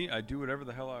met me? I do whatever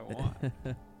the hell I want.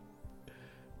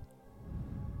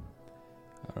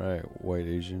 All right, white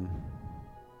Asian.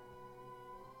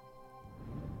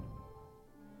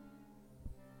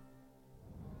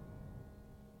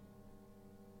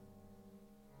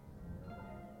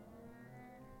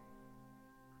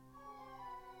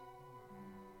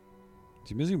 Is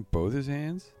he missing both his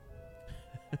hands?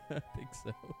 I think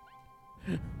so.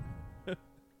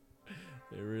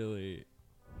 They really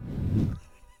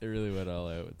went all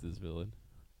out with this villain.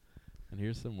 And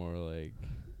here's some more like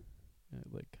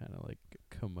kind of like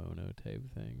kimono type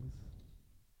things.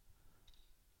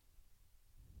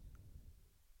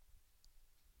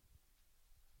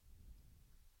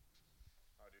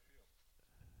 How do you feel?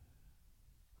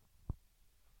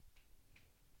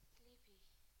 Sleepy.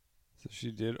 So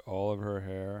she did all of her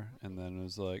hair and then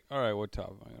was like, all right, what top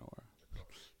am I going to wear?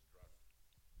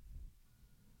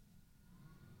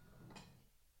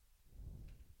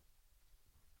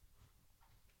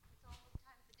 It's almost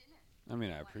time for dinner. I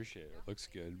mean, I appreciate it. It looks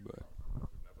good, but...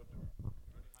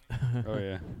 Oh,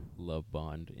 yeah. Love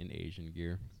Bond in Asian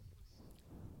gear.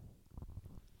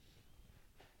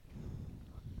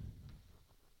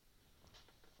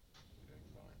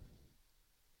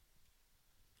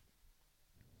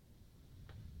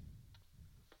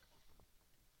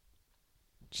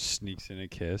 sneaks in a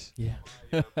kiss. Yeah.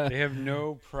 They have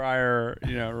no prior,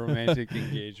 romantic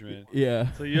engagement.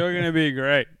 Yeah. So you're gonna be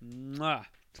great. Mwah.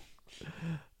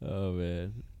 Oh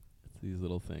man, it's these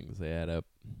little things, they add up.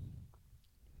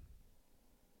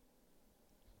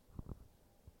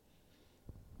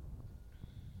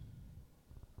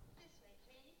 This way,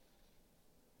 please.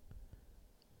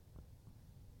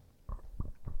 I'm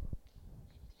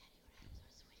glad your hands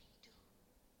are sweating too.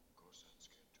 Of course I'm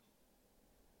scared too.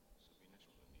 So be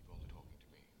natural and leave all the talking to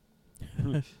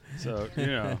me. So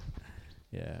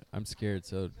Yeah, I'm scared,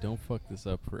 so don't fuck this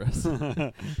up for us.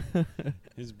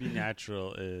 his be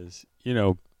natural is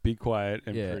be quiet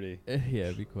and yeah. pretty.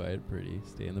 Yeah, be quiet, pretty.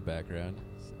 Stay in the background.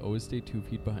 Always stay 2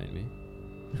 feet behind me.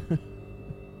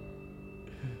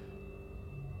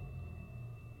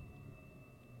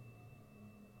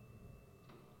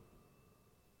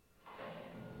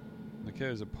 Look,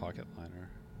 there's a pocket liner.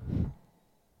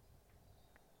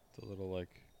 The little like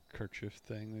kerchief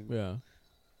thing. Yeah.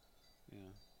 Yeah.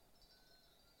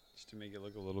 Just to make it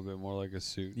look a little bit more like a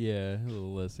suit. Yeah, a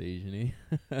little less Asian-y.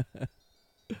 I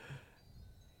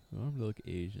want him to look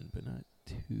Asian, but not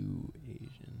too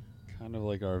Asian. Kind of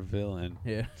like our villain.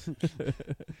 Yeah.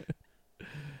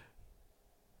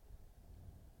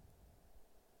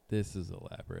 This is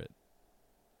elaborate.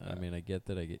 I mean, I get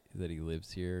that he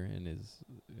lives here in his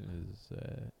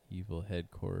evil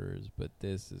headquarters, but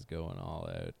this is going all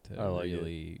out to I like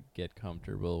really get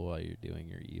comfortable while you're doing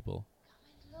your evil.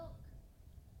 Come and look.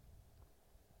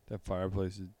 That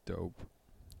fireplace is dope.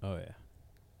 Oh yeah.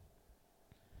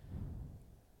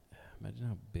 Imagine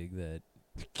how big that.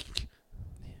 Artificial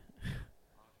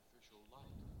light.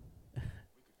 We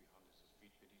could be hundreds of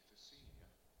feet beneath the sea.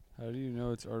 How do you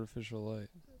know it's artificial light?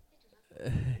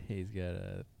 He's got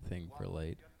a thing for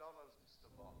light. $1 million, Mr.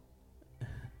 Bond.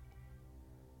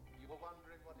 You were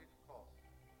wondering what it cost.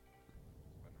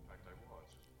 As a matter of fact, I was.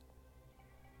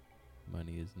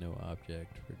 Money is no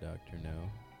object for Dr.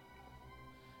 No.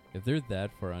 If they're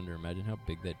that far under, imagine how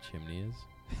big that chimney is.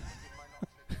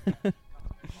 You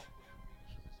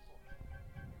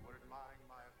were admiring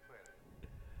my aquarium.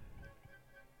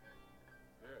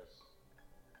 Yes.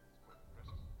 It's quite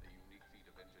impressive. A unique feat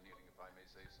of engineering, if I may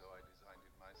say so. I designed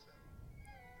it myself.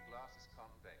 The glass is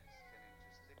convex, 10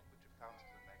 inches thick, which accounts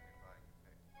for the magnifying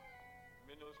effect.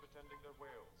 Minnows pretending they're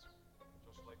whales, just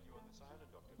like you on this island,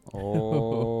 Dr. No.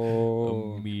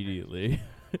 Oh. Immediately.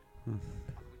 On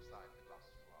which side the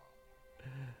glasses are?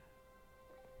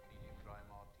 Medium dry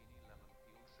martini, lemon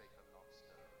peel, shaken, not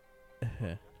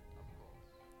stirred. Of course.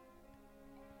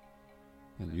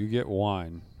 And you get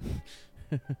wine.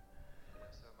 There's so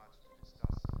much to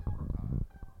discuss.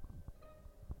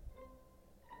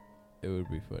 It would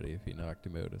be funny if he knocked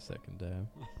him out a second time.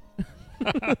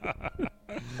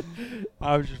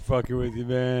 I was just fucking with you,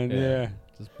 man. Yeah.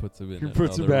 Just puts him in He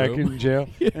puts him another back room. in jail.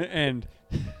 And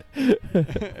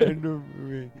end of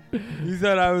movie. You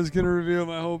thought I was going to reveal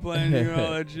my whole plan and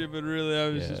all that shit, but really I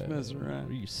was just messing Are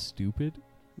around. you stupid?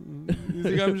 You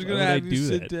think I'm just Why going to would I have you do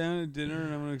sit that? down at dinner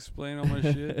and I'm going to explain all my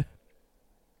shit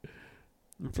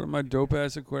in front of my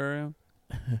dope-ass aquarium?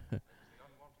 The unwanted child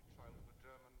of a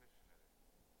German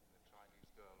missionary and a Chinese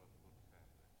girl of good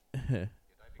family. Yet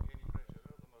I became treasurer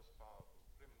of the most powerful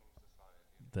criminal society.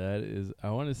 That is, I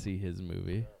want to see his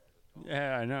movie.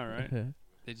 Yeah, I know, right?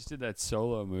 They just did that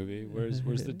solo movie. Where's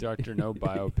the Dr. No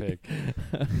biopic? I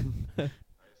escaped to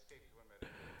America with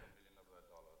 $10 million of that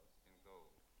dollar in gold.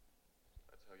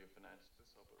 That's how you financed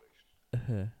this operation.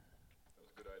 It was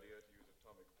a good idea to use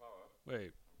atomic power.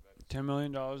 Wait, $10 million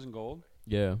in gold?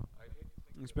 Yeah. I'd hate to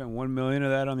think You spent $1 million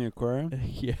of that on the aquarium?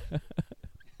 Yeah.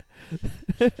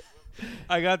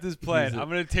 I got this plan. He's a- I'm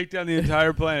going to take down the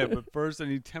entire planet, but first I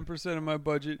need 10% of my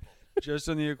budget just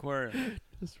on the aquarium.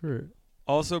 Just for,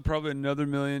 Also, probably another $1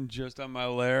 million just on my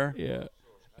lair, yeah.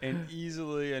 and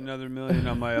easily another $1 million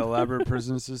on my elaborate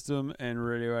prison system and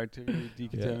radioactivity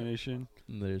decontamination.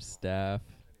 And there's staff.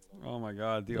 Oh my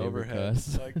God, the Labor overhead!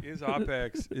 costs. Like his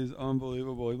OPEX is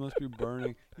unbelievable. He must be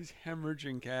burning. He's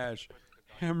hemorrhaging cash,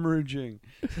 hemorrhaging.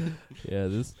 Yeah,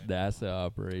 this NASA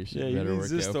operation Yeah, he better needs work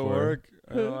this out to for him. work.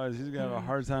 Otherwise, he's gonna have a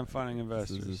hard time finding This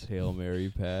is investors. his Hail Mary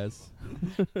pass.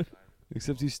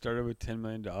 Except he started with $10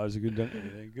 million. He could have done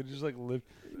anything. He could just like live.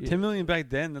 $10 million back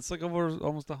then. That's like over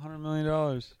almost $100 million.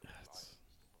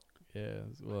 Yeah,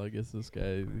 well, I guess this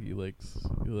guy, he likes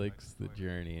the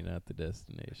journey, not the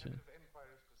destination. if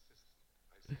empire is persistent,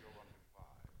 I see you're wondering why.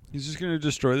 He's just gonna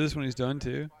destroy this when he's done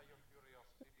too. Why your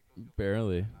curiosity because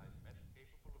Barely. I've met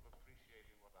capable of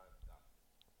appreciating what I've done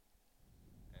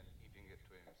and keeping it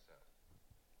to himself.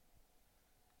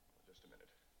 Just a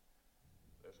minute.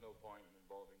 There's no point in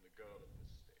involving the girl at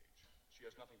this stage. She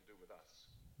has nothing to do with us.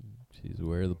 She's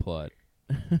aware of the plot.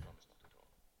 No, I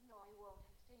won't.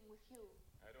 I'm staying with you.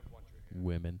 I don't want you here.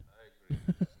 Women. I agree.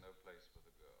 There's no place for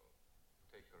the girl.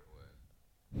 Take her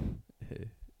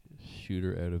away. Shoot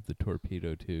her out of the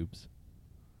torpedo tubes.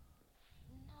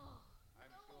 No. I'm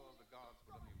sure the guards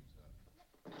will amuse her.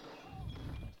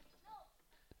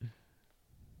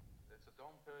 It's a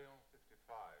Dom Perignon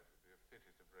 55. It'd be a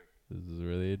pity to break it. This is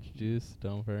where they introduced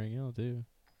Dom Perignon, too.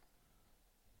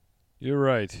 You're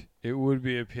right. It would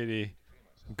be a pity.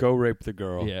 Go rape the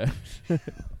girl. Yeah.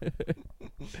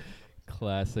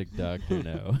 Classic Dr.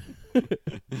 No. I'm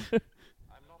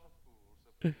not a fool,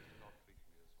 so please do not treat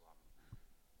me as one.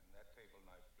 And that table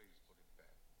knife, please put it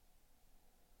back.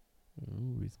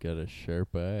 Ooh, he's got a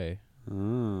sharp eye.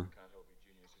 Oh. Can't all be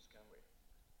geniuses, can we?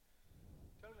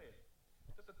 Tell me,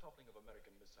 does the toppling of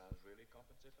American missiles really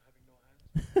compensate for having no hands?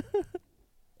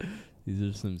 These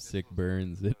are some sick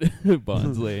burns that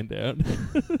Bond's laying down.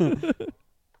 With your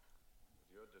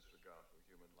disregard for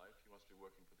human life, you must be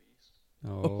working for the East.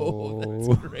 Oh,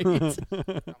 that's great.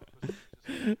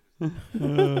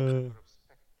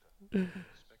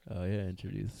 Oh, yeah,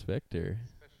 introduce Spectre.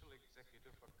 Special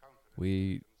executive for counter.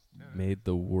 We made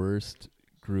the worst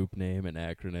group name and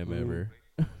acronym ever.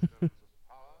 Great cornerstones of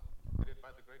power, headed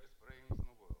by the greatest brains in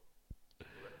the world.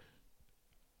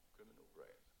 Criminal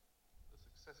brain. The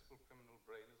successful criminal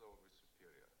brain is always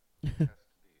superior. It has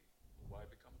to be. Why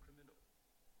become criminal?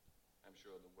 I'm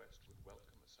sure the West would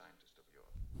welcome a scientist of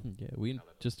yours. Yeah, we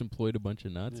just employed a bunch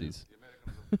of Nazis. The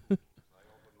Americans are fools. I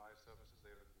offered my services,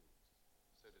 they refused.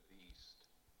 So did the East.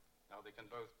 Now they can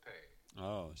both pay.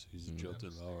 Oh, so he's a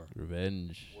jilted lover.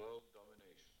 Revenge. World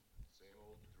domination. Same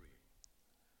old dream.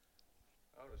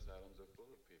 Our asylums are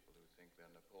full of people who think they're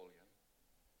Napoleon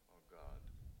or God.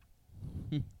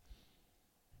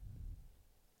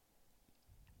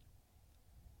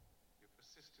 You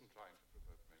persist in trying to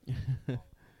provoke me. Mr. Bond.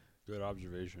 Good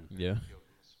observation. Yeah. Killed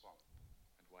in the swamp.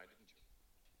 And why didn't you?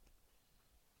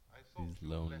 I thought He's you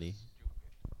were lonely. less stupid.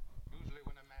 Usually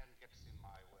when a man gets in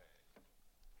my way.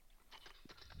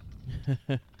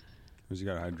 Has he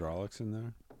got hydraulics in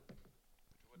there?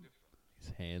 You were different.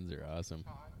 His hands are awesome.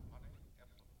 Time, money,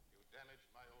 effort. You damaged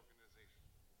my organization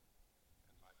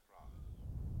and my crowd.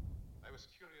 I was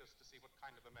curious to see what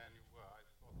kind of a man you were. I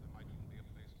thought there might even be a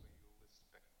place for you with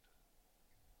Spectre.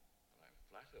 Well, I'm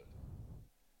flattered.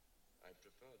 I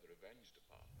prefer the revenge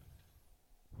department.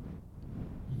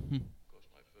 Of course,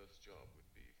 my first job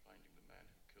would be finding the man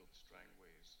who killed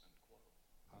Strangways and Quarrel.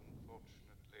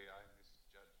 Unfortunately, I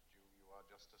misjudged you. You are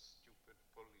just a stupid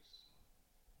policeman.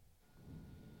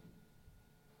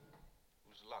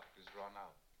 Whose luck is run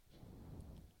out.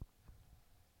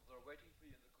 They're waiting for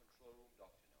you in the control room,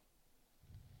 Doctor.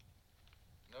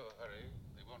 No hurry.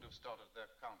 They won't have started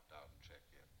their countdown check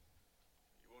yet.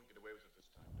 You won't get away with it this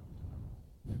time, Doctor.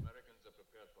 The Americans are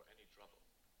prepared for any trouble.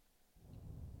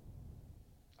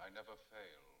 I never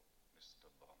fail, Mr.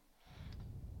 Bond.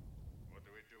 What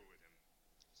do we do with him?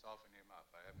 Soften him up.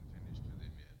 I haven't finished with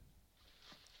him yet.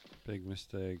 Big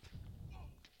mistake.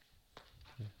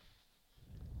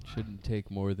 Shouldn't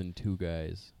take more than 2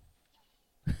 guys.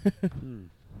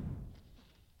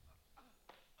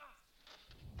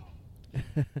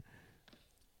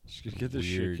 Just gonna get the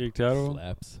shit Weird kicked out of him.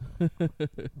 slaps.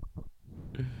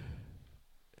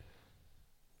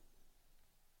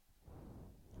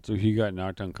 So he got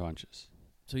knocked unconscious.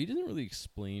 So he doesn't really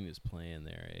explain his plan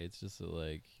there. Eh? It's just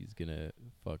like he's gonna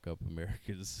fuck up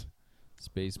America's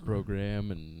space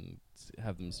program and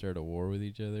have them start a war with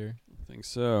each other. I think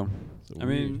so. It's I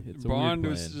mean, Bond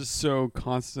was just so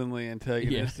constantly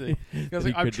antagonistic. He was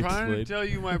like, I'm trying to tell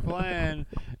you my plan,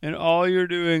 and all you're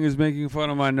doing is making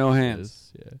fun of my no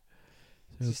hands. Yeah.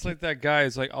 It's just like that guy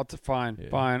is like, fine, Yeah.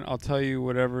 fine, I'll tell you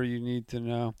whatever you need to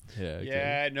know. Yeah. Okay.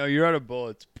 Yeah, no, you're out of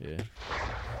bullets. Yeah.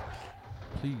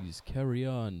 Please carry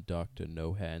on, Dr.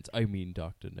 No Hands. I mean,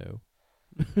 Dr. No.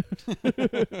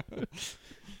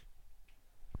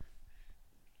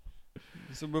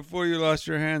 So before you lost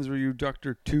your hands, were you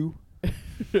Dr. 2?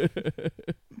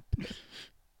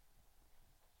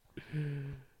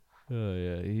 Oh,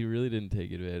 yeah. He really didn't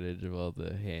take advantage of all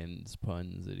the hands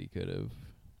puns that he could have.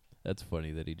 That's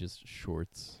funny that he just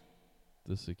shorts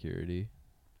the security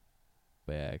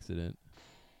by accident.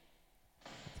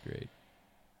 That's great.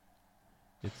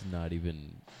 It's not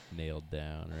even nailed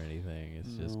down or anything.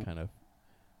 It's just No. kind of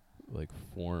like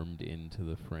formed into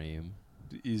the frame.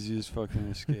 The easiest fucking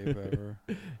escape ever.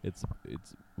 It's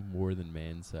more than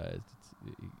man-sized.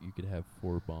 You could have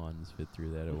 4 Bonds fit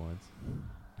through that at once.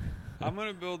 I'm going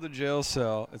to build a jail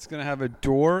cell. It's going to have a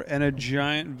door and a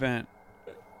giant vent.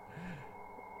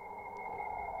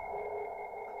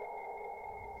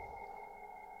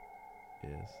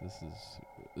 Yes,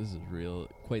 this is real.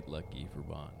 Quite lucky for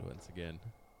Bond once again.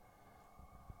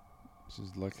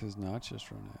 His luck has not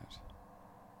just run out.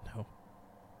 No.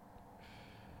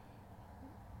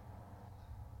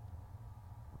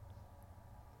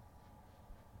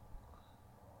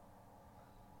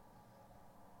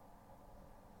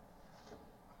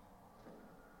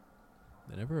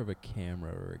 They never have a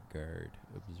camera or a guard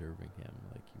observing him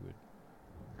like you would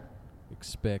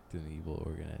expect an evil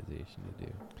organization to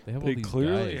do. They have all They these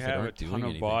clearly guys that have a aren't doing ton of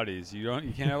anything. bodies. You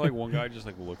can't have like one guy just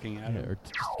like looking at Yeah, him. or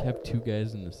just have two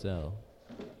guys in the cell.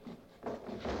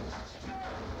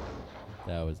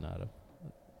 That was not a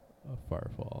far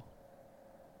fall.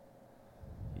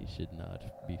 He should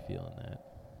not be feeling that.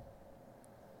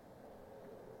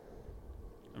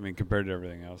 I mean, compared to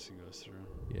everything else he goes through.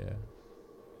 Yeah.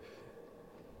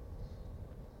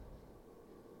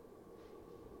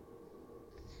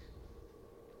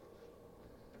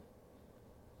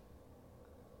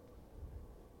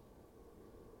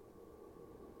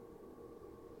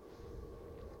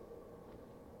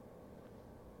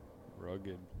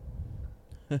 Rugged.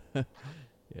 Yeah,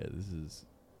 this is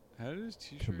How does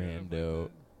T-shirt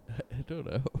Commando. I don't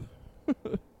know.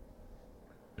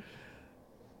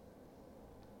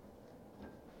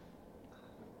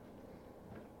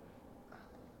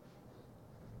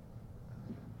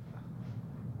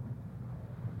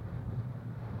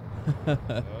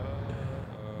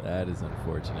 That is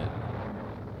unfortunate.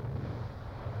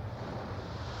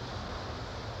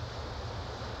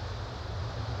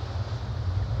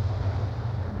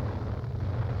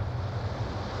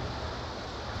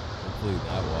 Hopefully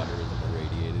that water isn't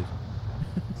irradiated.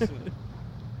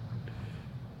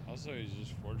 Also, he's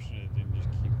just fortunate it didn't just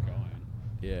keep going.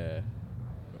 Yeah.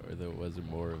 Or that it wasn't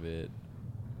more of it.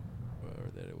 Or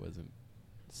that it wasn't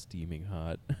steaming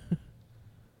hot.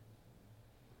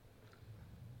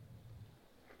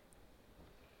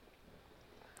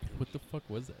 What the fuck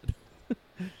was that?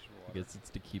 I guess it's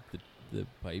to keep the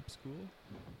pipes cool.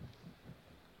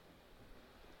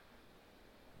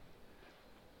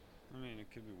 I mean,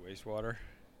 it could be wastewater.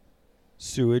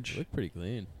 Sewage. It looked pretty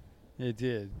clean. It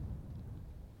did.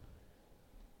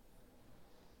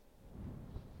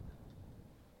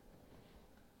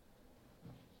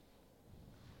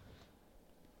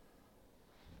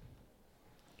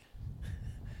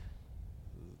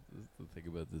 This is the thing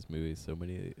about this movie. So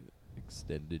many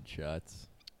extended shots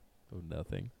of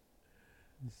nothing.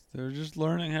 They're just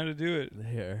learning how to do it.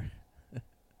 They are.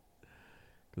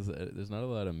 Because there's not a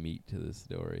lot of meat to this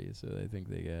story, so I think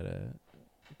they gotta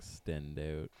extend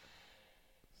out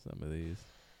some of these.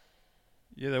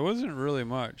 Yeah, there wasn't really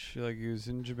much. Like, he was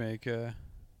in Jamaica.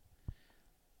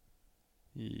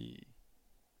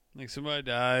 Like, somebody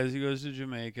dies, he goes to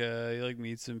Jamaica, he, like,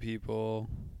 meets some people,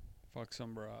 fucks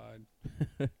some broad,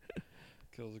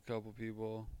 kills a couple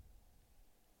people,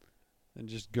 and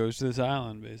just goes to this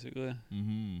island, basically.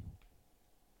 Mm-hmm.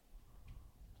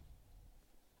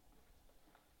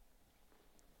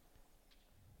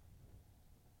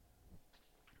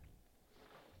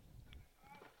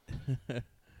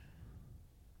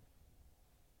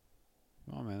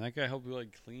 Oh, man, that guy helped you,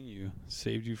 like, clean you.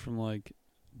 Saved you from, like,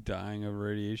 dying of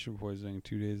radiation poisoning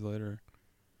 2 days later.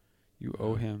 You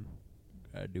owe him.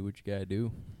 Gotta do what you gotta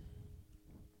do.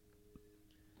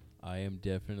 I am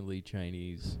definitely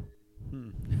Chinese.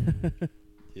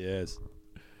 Yes.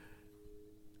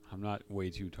 I'm not way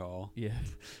too tall. Yeah.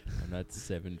 I'm not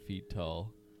 7 feet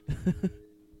tall.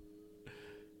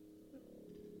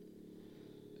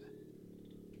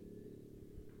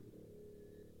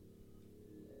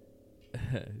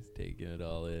 He's taking it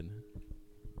all in.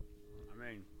 I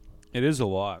mean, it is a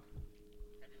lot.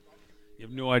 You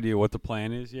have no idea what the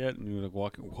plan is yet, and you're like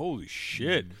walking, holy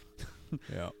shit.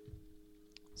 Yeah.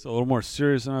 It's a little more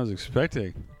serious than I was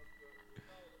expecting.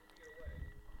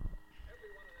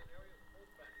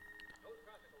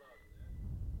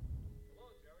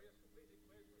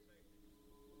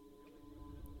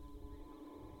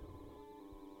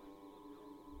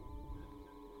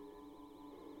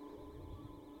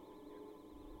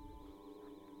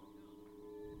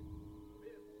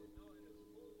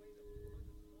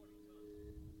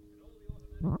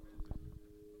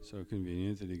 So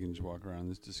convenient that he can just walk around in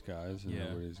this disguise and Yeah.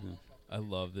 nobody's gonna. I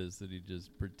love this that he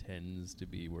just pretends to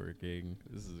be working.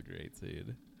 This is a great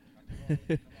scene.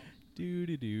 Do,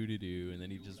 and then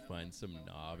he just finds some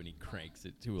knob and he cranks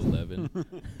it to 11.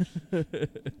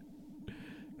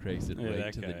 Cranks it Yeah, right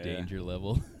that to the guy, yeah. danger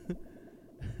level.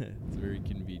 It's very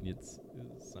convenient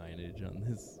signage on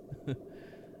this.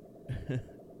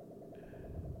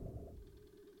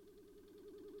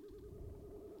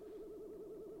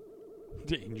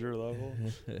 Danger level.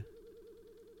 Control,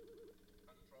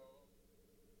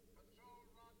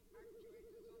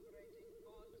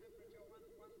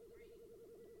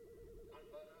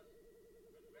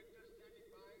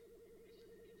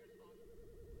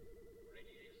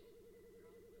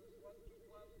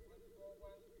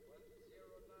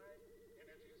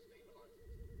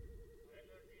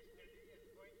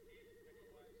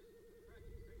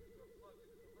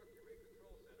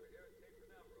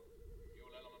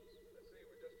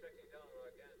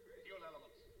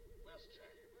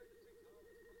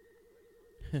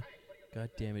 God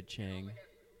damn it, Chang.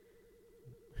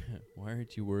 Why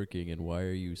aren't you working, and why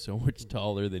are you so much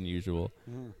taller than usual?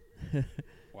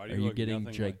 Why Are do you you look getting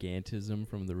nothing like, gigantism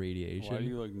from the radiation? why do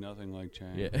you look nothing like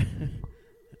Chang? Yeah.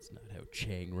 That's not how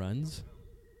Chang runs.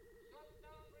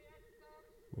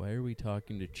 Why are we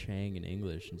talking to Chang in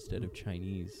English instead of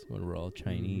Chinese when we're all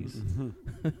Chinese?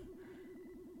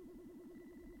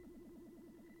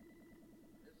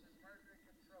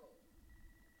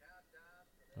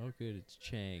 Oh, good. It's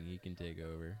Chang. He can take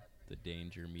over the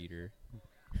danger meter.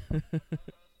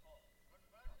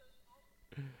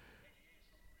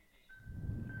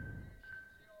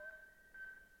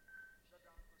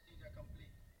 Shutdown procedure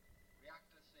complete.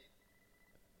 Reactor safe.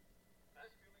 As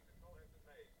fueling control has been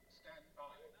made. Stand by.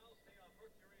 We will now stay on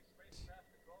Mercury spacecraft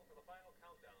control for the final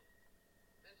countdown.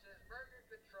 This is Mercury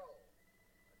Control.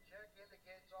 A check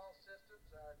indicates all systems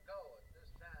are go at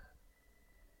this time.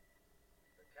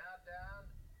 The countdown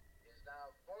is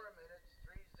now 4 minutes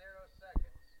 30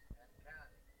 seconds and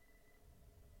counting.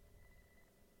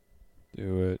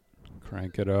 Do it.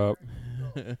 Crank it up.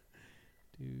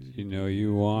 You know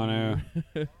you wanna.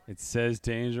 It says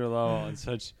danger level and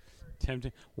such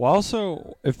tempting. Well,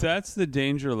 also, if that's the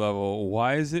danger level,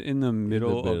 why is it in the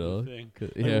middle of the thing?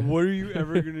 Like, Yeah. what are you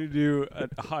ever gonna do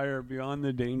at higher beyond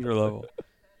the danger level?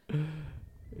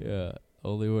 Yeah.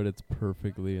 Only when it's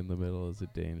perfectly in the middle is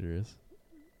it dangerous.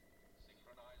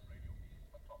 Synchronize radio feed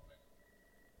for top link.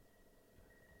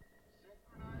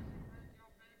 Synchronizing radio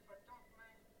feed for top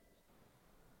link.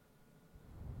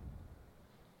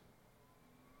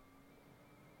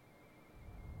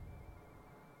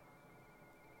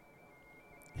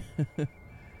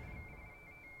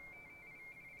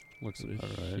 Looks What a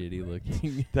alright. shitty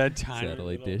looking That tiny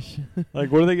satellite little- dish.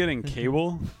 Like, what are they getting?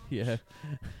 Cable? Yeah.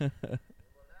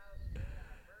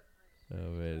 Oh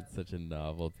man, it's such a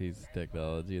novel piece of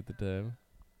technology at the time.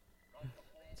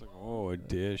 It's like, oh, a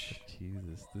dish.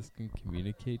 Jesus, this can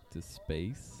communicate to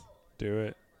space. Do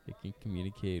it. It can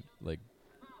communicate like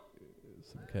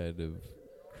some kind of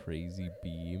crazy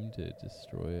beam to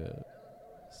destroy a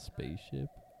spaceship.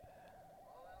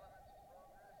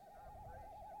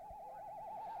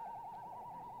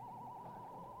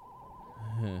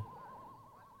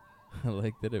 I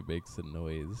like that it makes a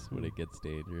noise when it gets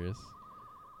dangerous.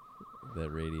 That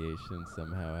radiation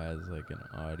somehow has like an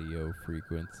audio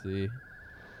frequency.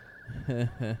 We've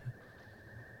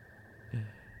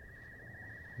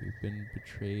been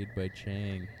betrayed by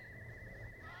Chang.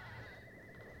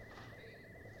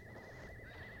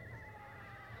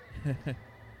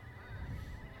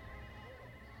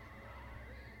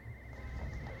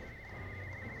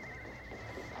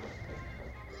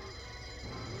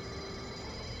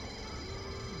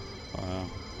 Wow.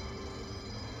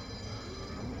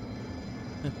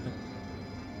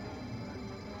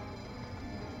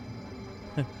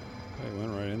 It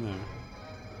went right in there.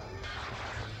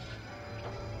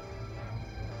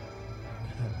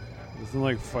 Isn't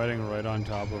like fighting right on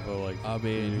top of a like. I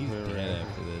mean, he's nuclear dead reactor.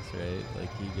 after this, right?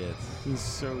 Like he gets. He's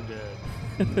so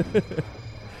dead.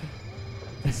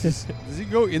 Does he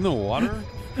go in the water?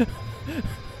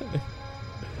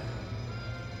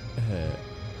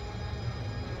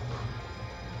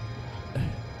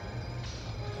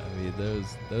 I mean,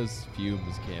 those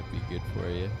fumes can't be good for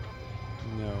you.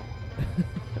 No.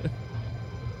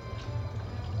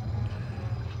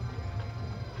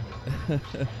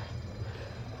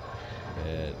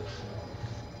 Man.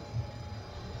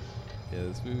 Yeah,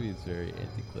 this movie is very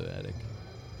anticlimactic.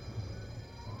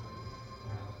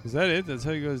 Is that it? That's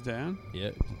how he goes down? Yeah,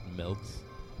 it just melts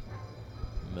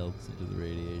into the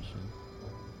radiation.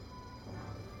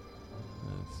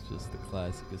 It's just the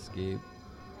classic escape.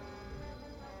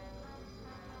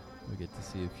 We get to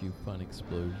see a few fun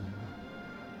explosions.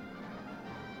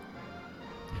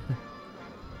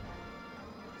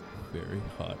 Very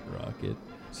hot rocket.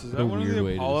 So is What that a one of weird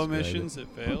way the to Apollo describe missions that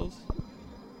fails?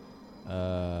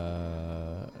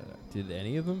 Did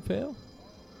any of them fail?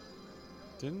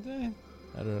 Didn't they?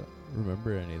 I don't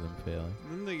remember any of them failing.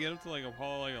 Didn't they get up to like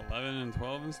Apollo like 11 and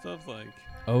 12 and stuff? Like,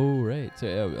 Oh, right.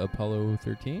 So Apollo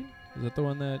 13? Is that the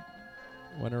one that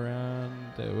went around,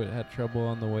 had trouble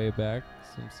on the way back?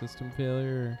 Some system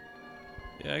failure?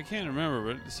 yeah, I can't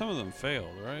remember, but some of them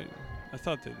failed, right? I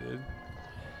thought they did.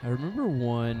 I remember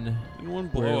one Didn't one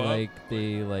where blow up? like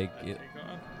they like at it,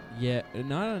 takeoff? yeah,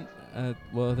 not on,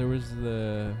 well there was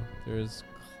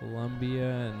Columbia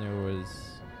and there was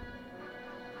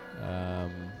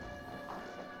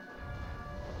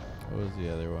what was the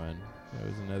other one? There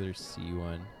was another C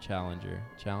one, Challenger.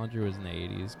 Challenger was in the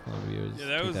 80s. Columbia was Yeah,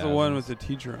 that was the one with 2000s. the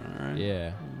teacher on it, right? Yeah.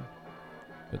 Mm.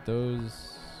 But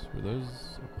those Were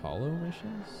those Apollo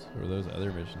missions? Or were those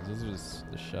other missions? Those are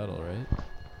just the shuttle, right?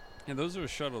 Yeah, those are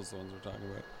shuttles, the ones we're talking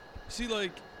about. See,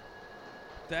 like,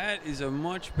 that is a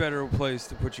much better place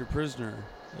to put your prisoner.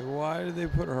 Like, why did they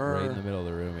put her Right in the middle of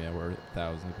the room, yeah, where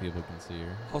thousands of people can see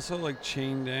her. also, like,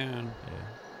 chained down? Yeah.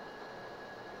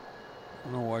 I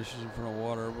don't know why she's in front of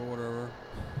water, but whatever.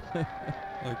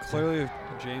 Like, clearly, if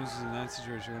James is in that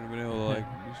situation, he wouldn't have been able to, like...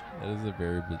 That is a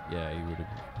very big... Yeah, he would have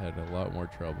had a lot more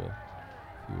trouble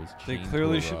if he was They chained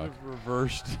clearly to a should rock. have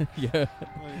reversed. Yeah.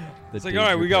 It's like, all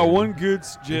right, we got one good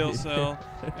jail cell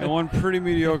and one pretty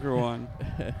mediocre one.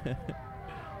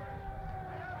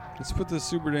 Let's put the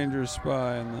super dangerous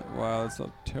spy in the... Wow, that's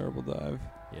a terrible dive.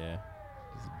 Yeah.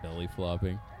 His belly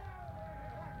flopping.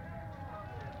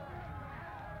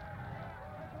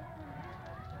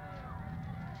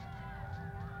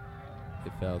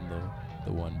 They found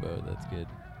the one boat. That's good.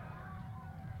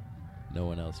 No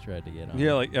one else tried to get on.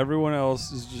 Yeah, it. like everyone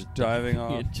else is just diving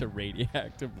off. into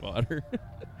radioactive water.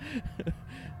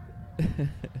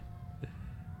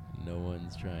 No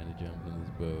one's trying to jump in this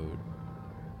boat.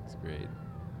 It's great.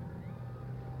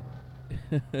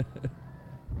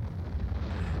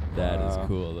 That is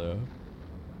cool, though.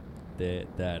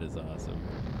 That is awesome.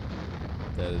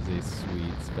 That is a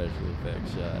sweet special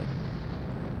effects shot.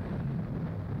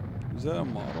 Is that a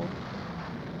model?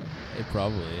 It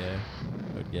probably, yeah.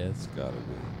 I would guess. It's gotta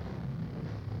be.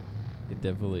 It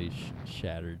definitely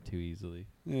shattered too easily.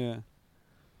 Yeah.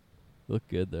 Looked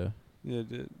good, though. Yeah, it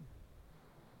did.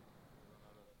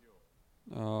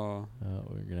 Oh.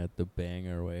 We're going to have to bang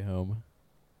our way home.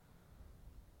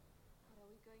 What are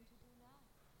we going to do now?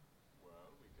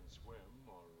 Well, we can swim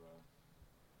or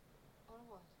Or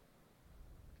what?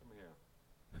 come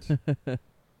here.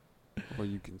 Or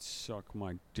you can suck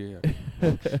my dick.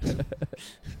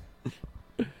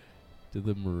 Did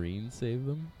the Marines save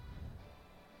them?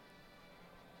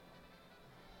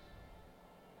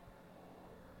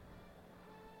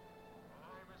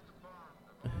 Hi, Mr. Bond.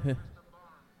 Mr.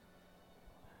 Bond.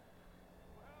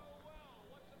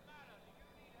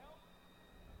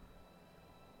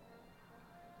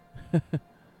 Quite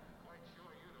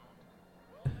sure you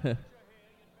don't.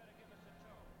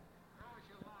 How is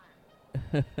your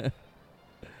line?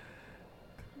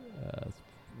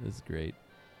 This is great.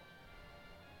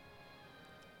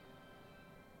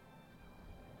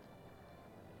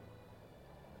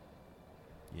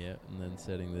 Yeah, and then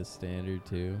setting this standard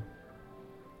too.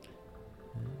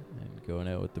 And going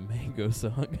out with the mango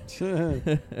song.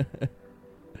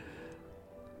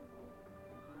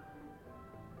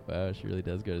 Wow, she really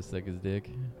does go to suck his dick.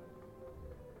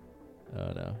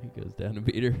 Oh no, he goes down to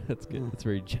beat her. That's good. That's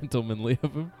very gentlemanly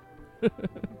of him.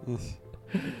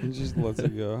 He just lets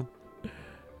it go.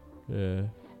 Yeah.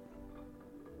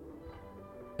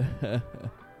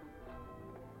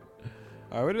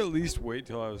 I would at least wait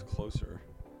till I was closer.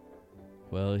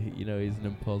 Well, he's an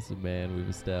impulsive man, we've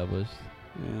established.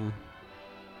 Yeah.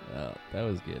 Well, that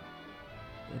was good.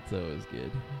 That's always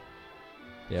good.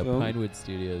 Yeah, So- Pinewood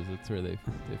Studios, that's where they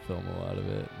film a lot of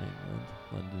it in England.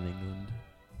 London, England.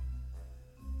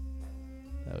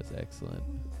 That was excellent.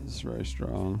 It's very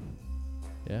strong.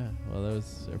 Yeah, well, that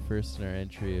was our first in our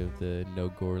entry of the No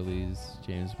Gourley's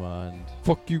James Bond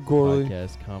Fuck you, Gourley.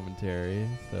 podcast commentary.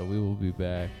 So we will be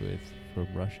back with From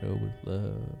Russia with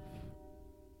Love.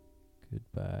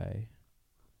 Goodbye.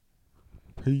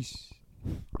 Peace.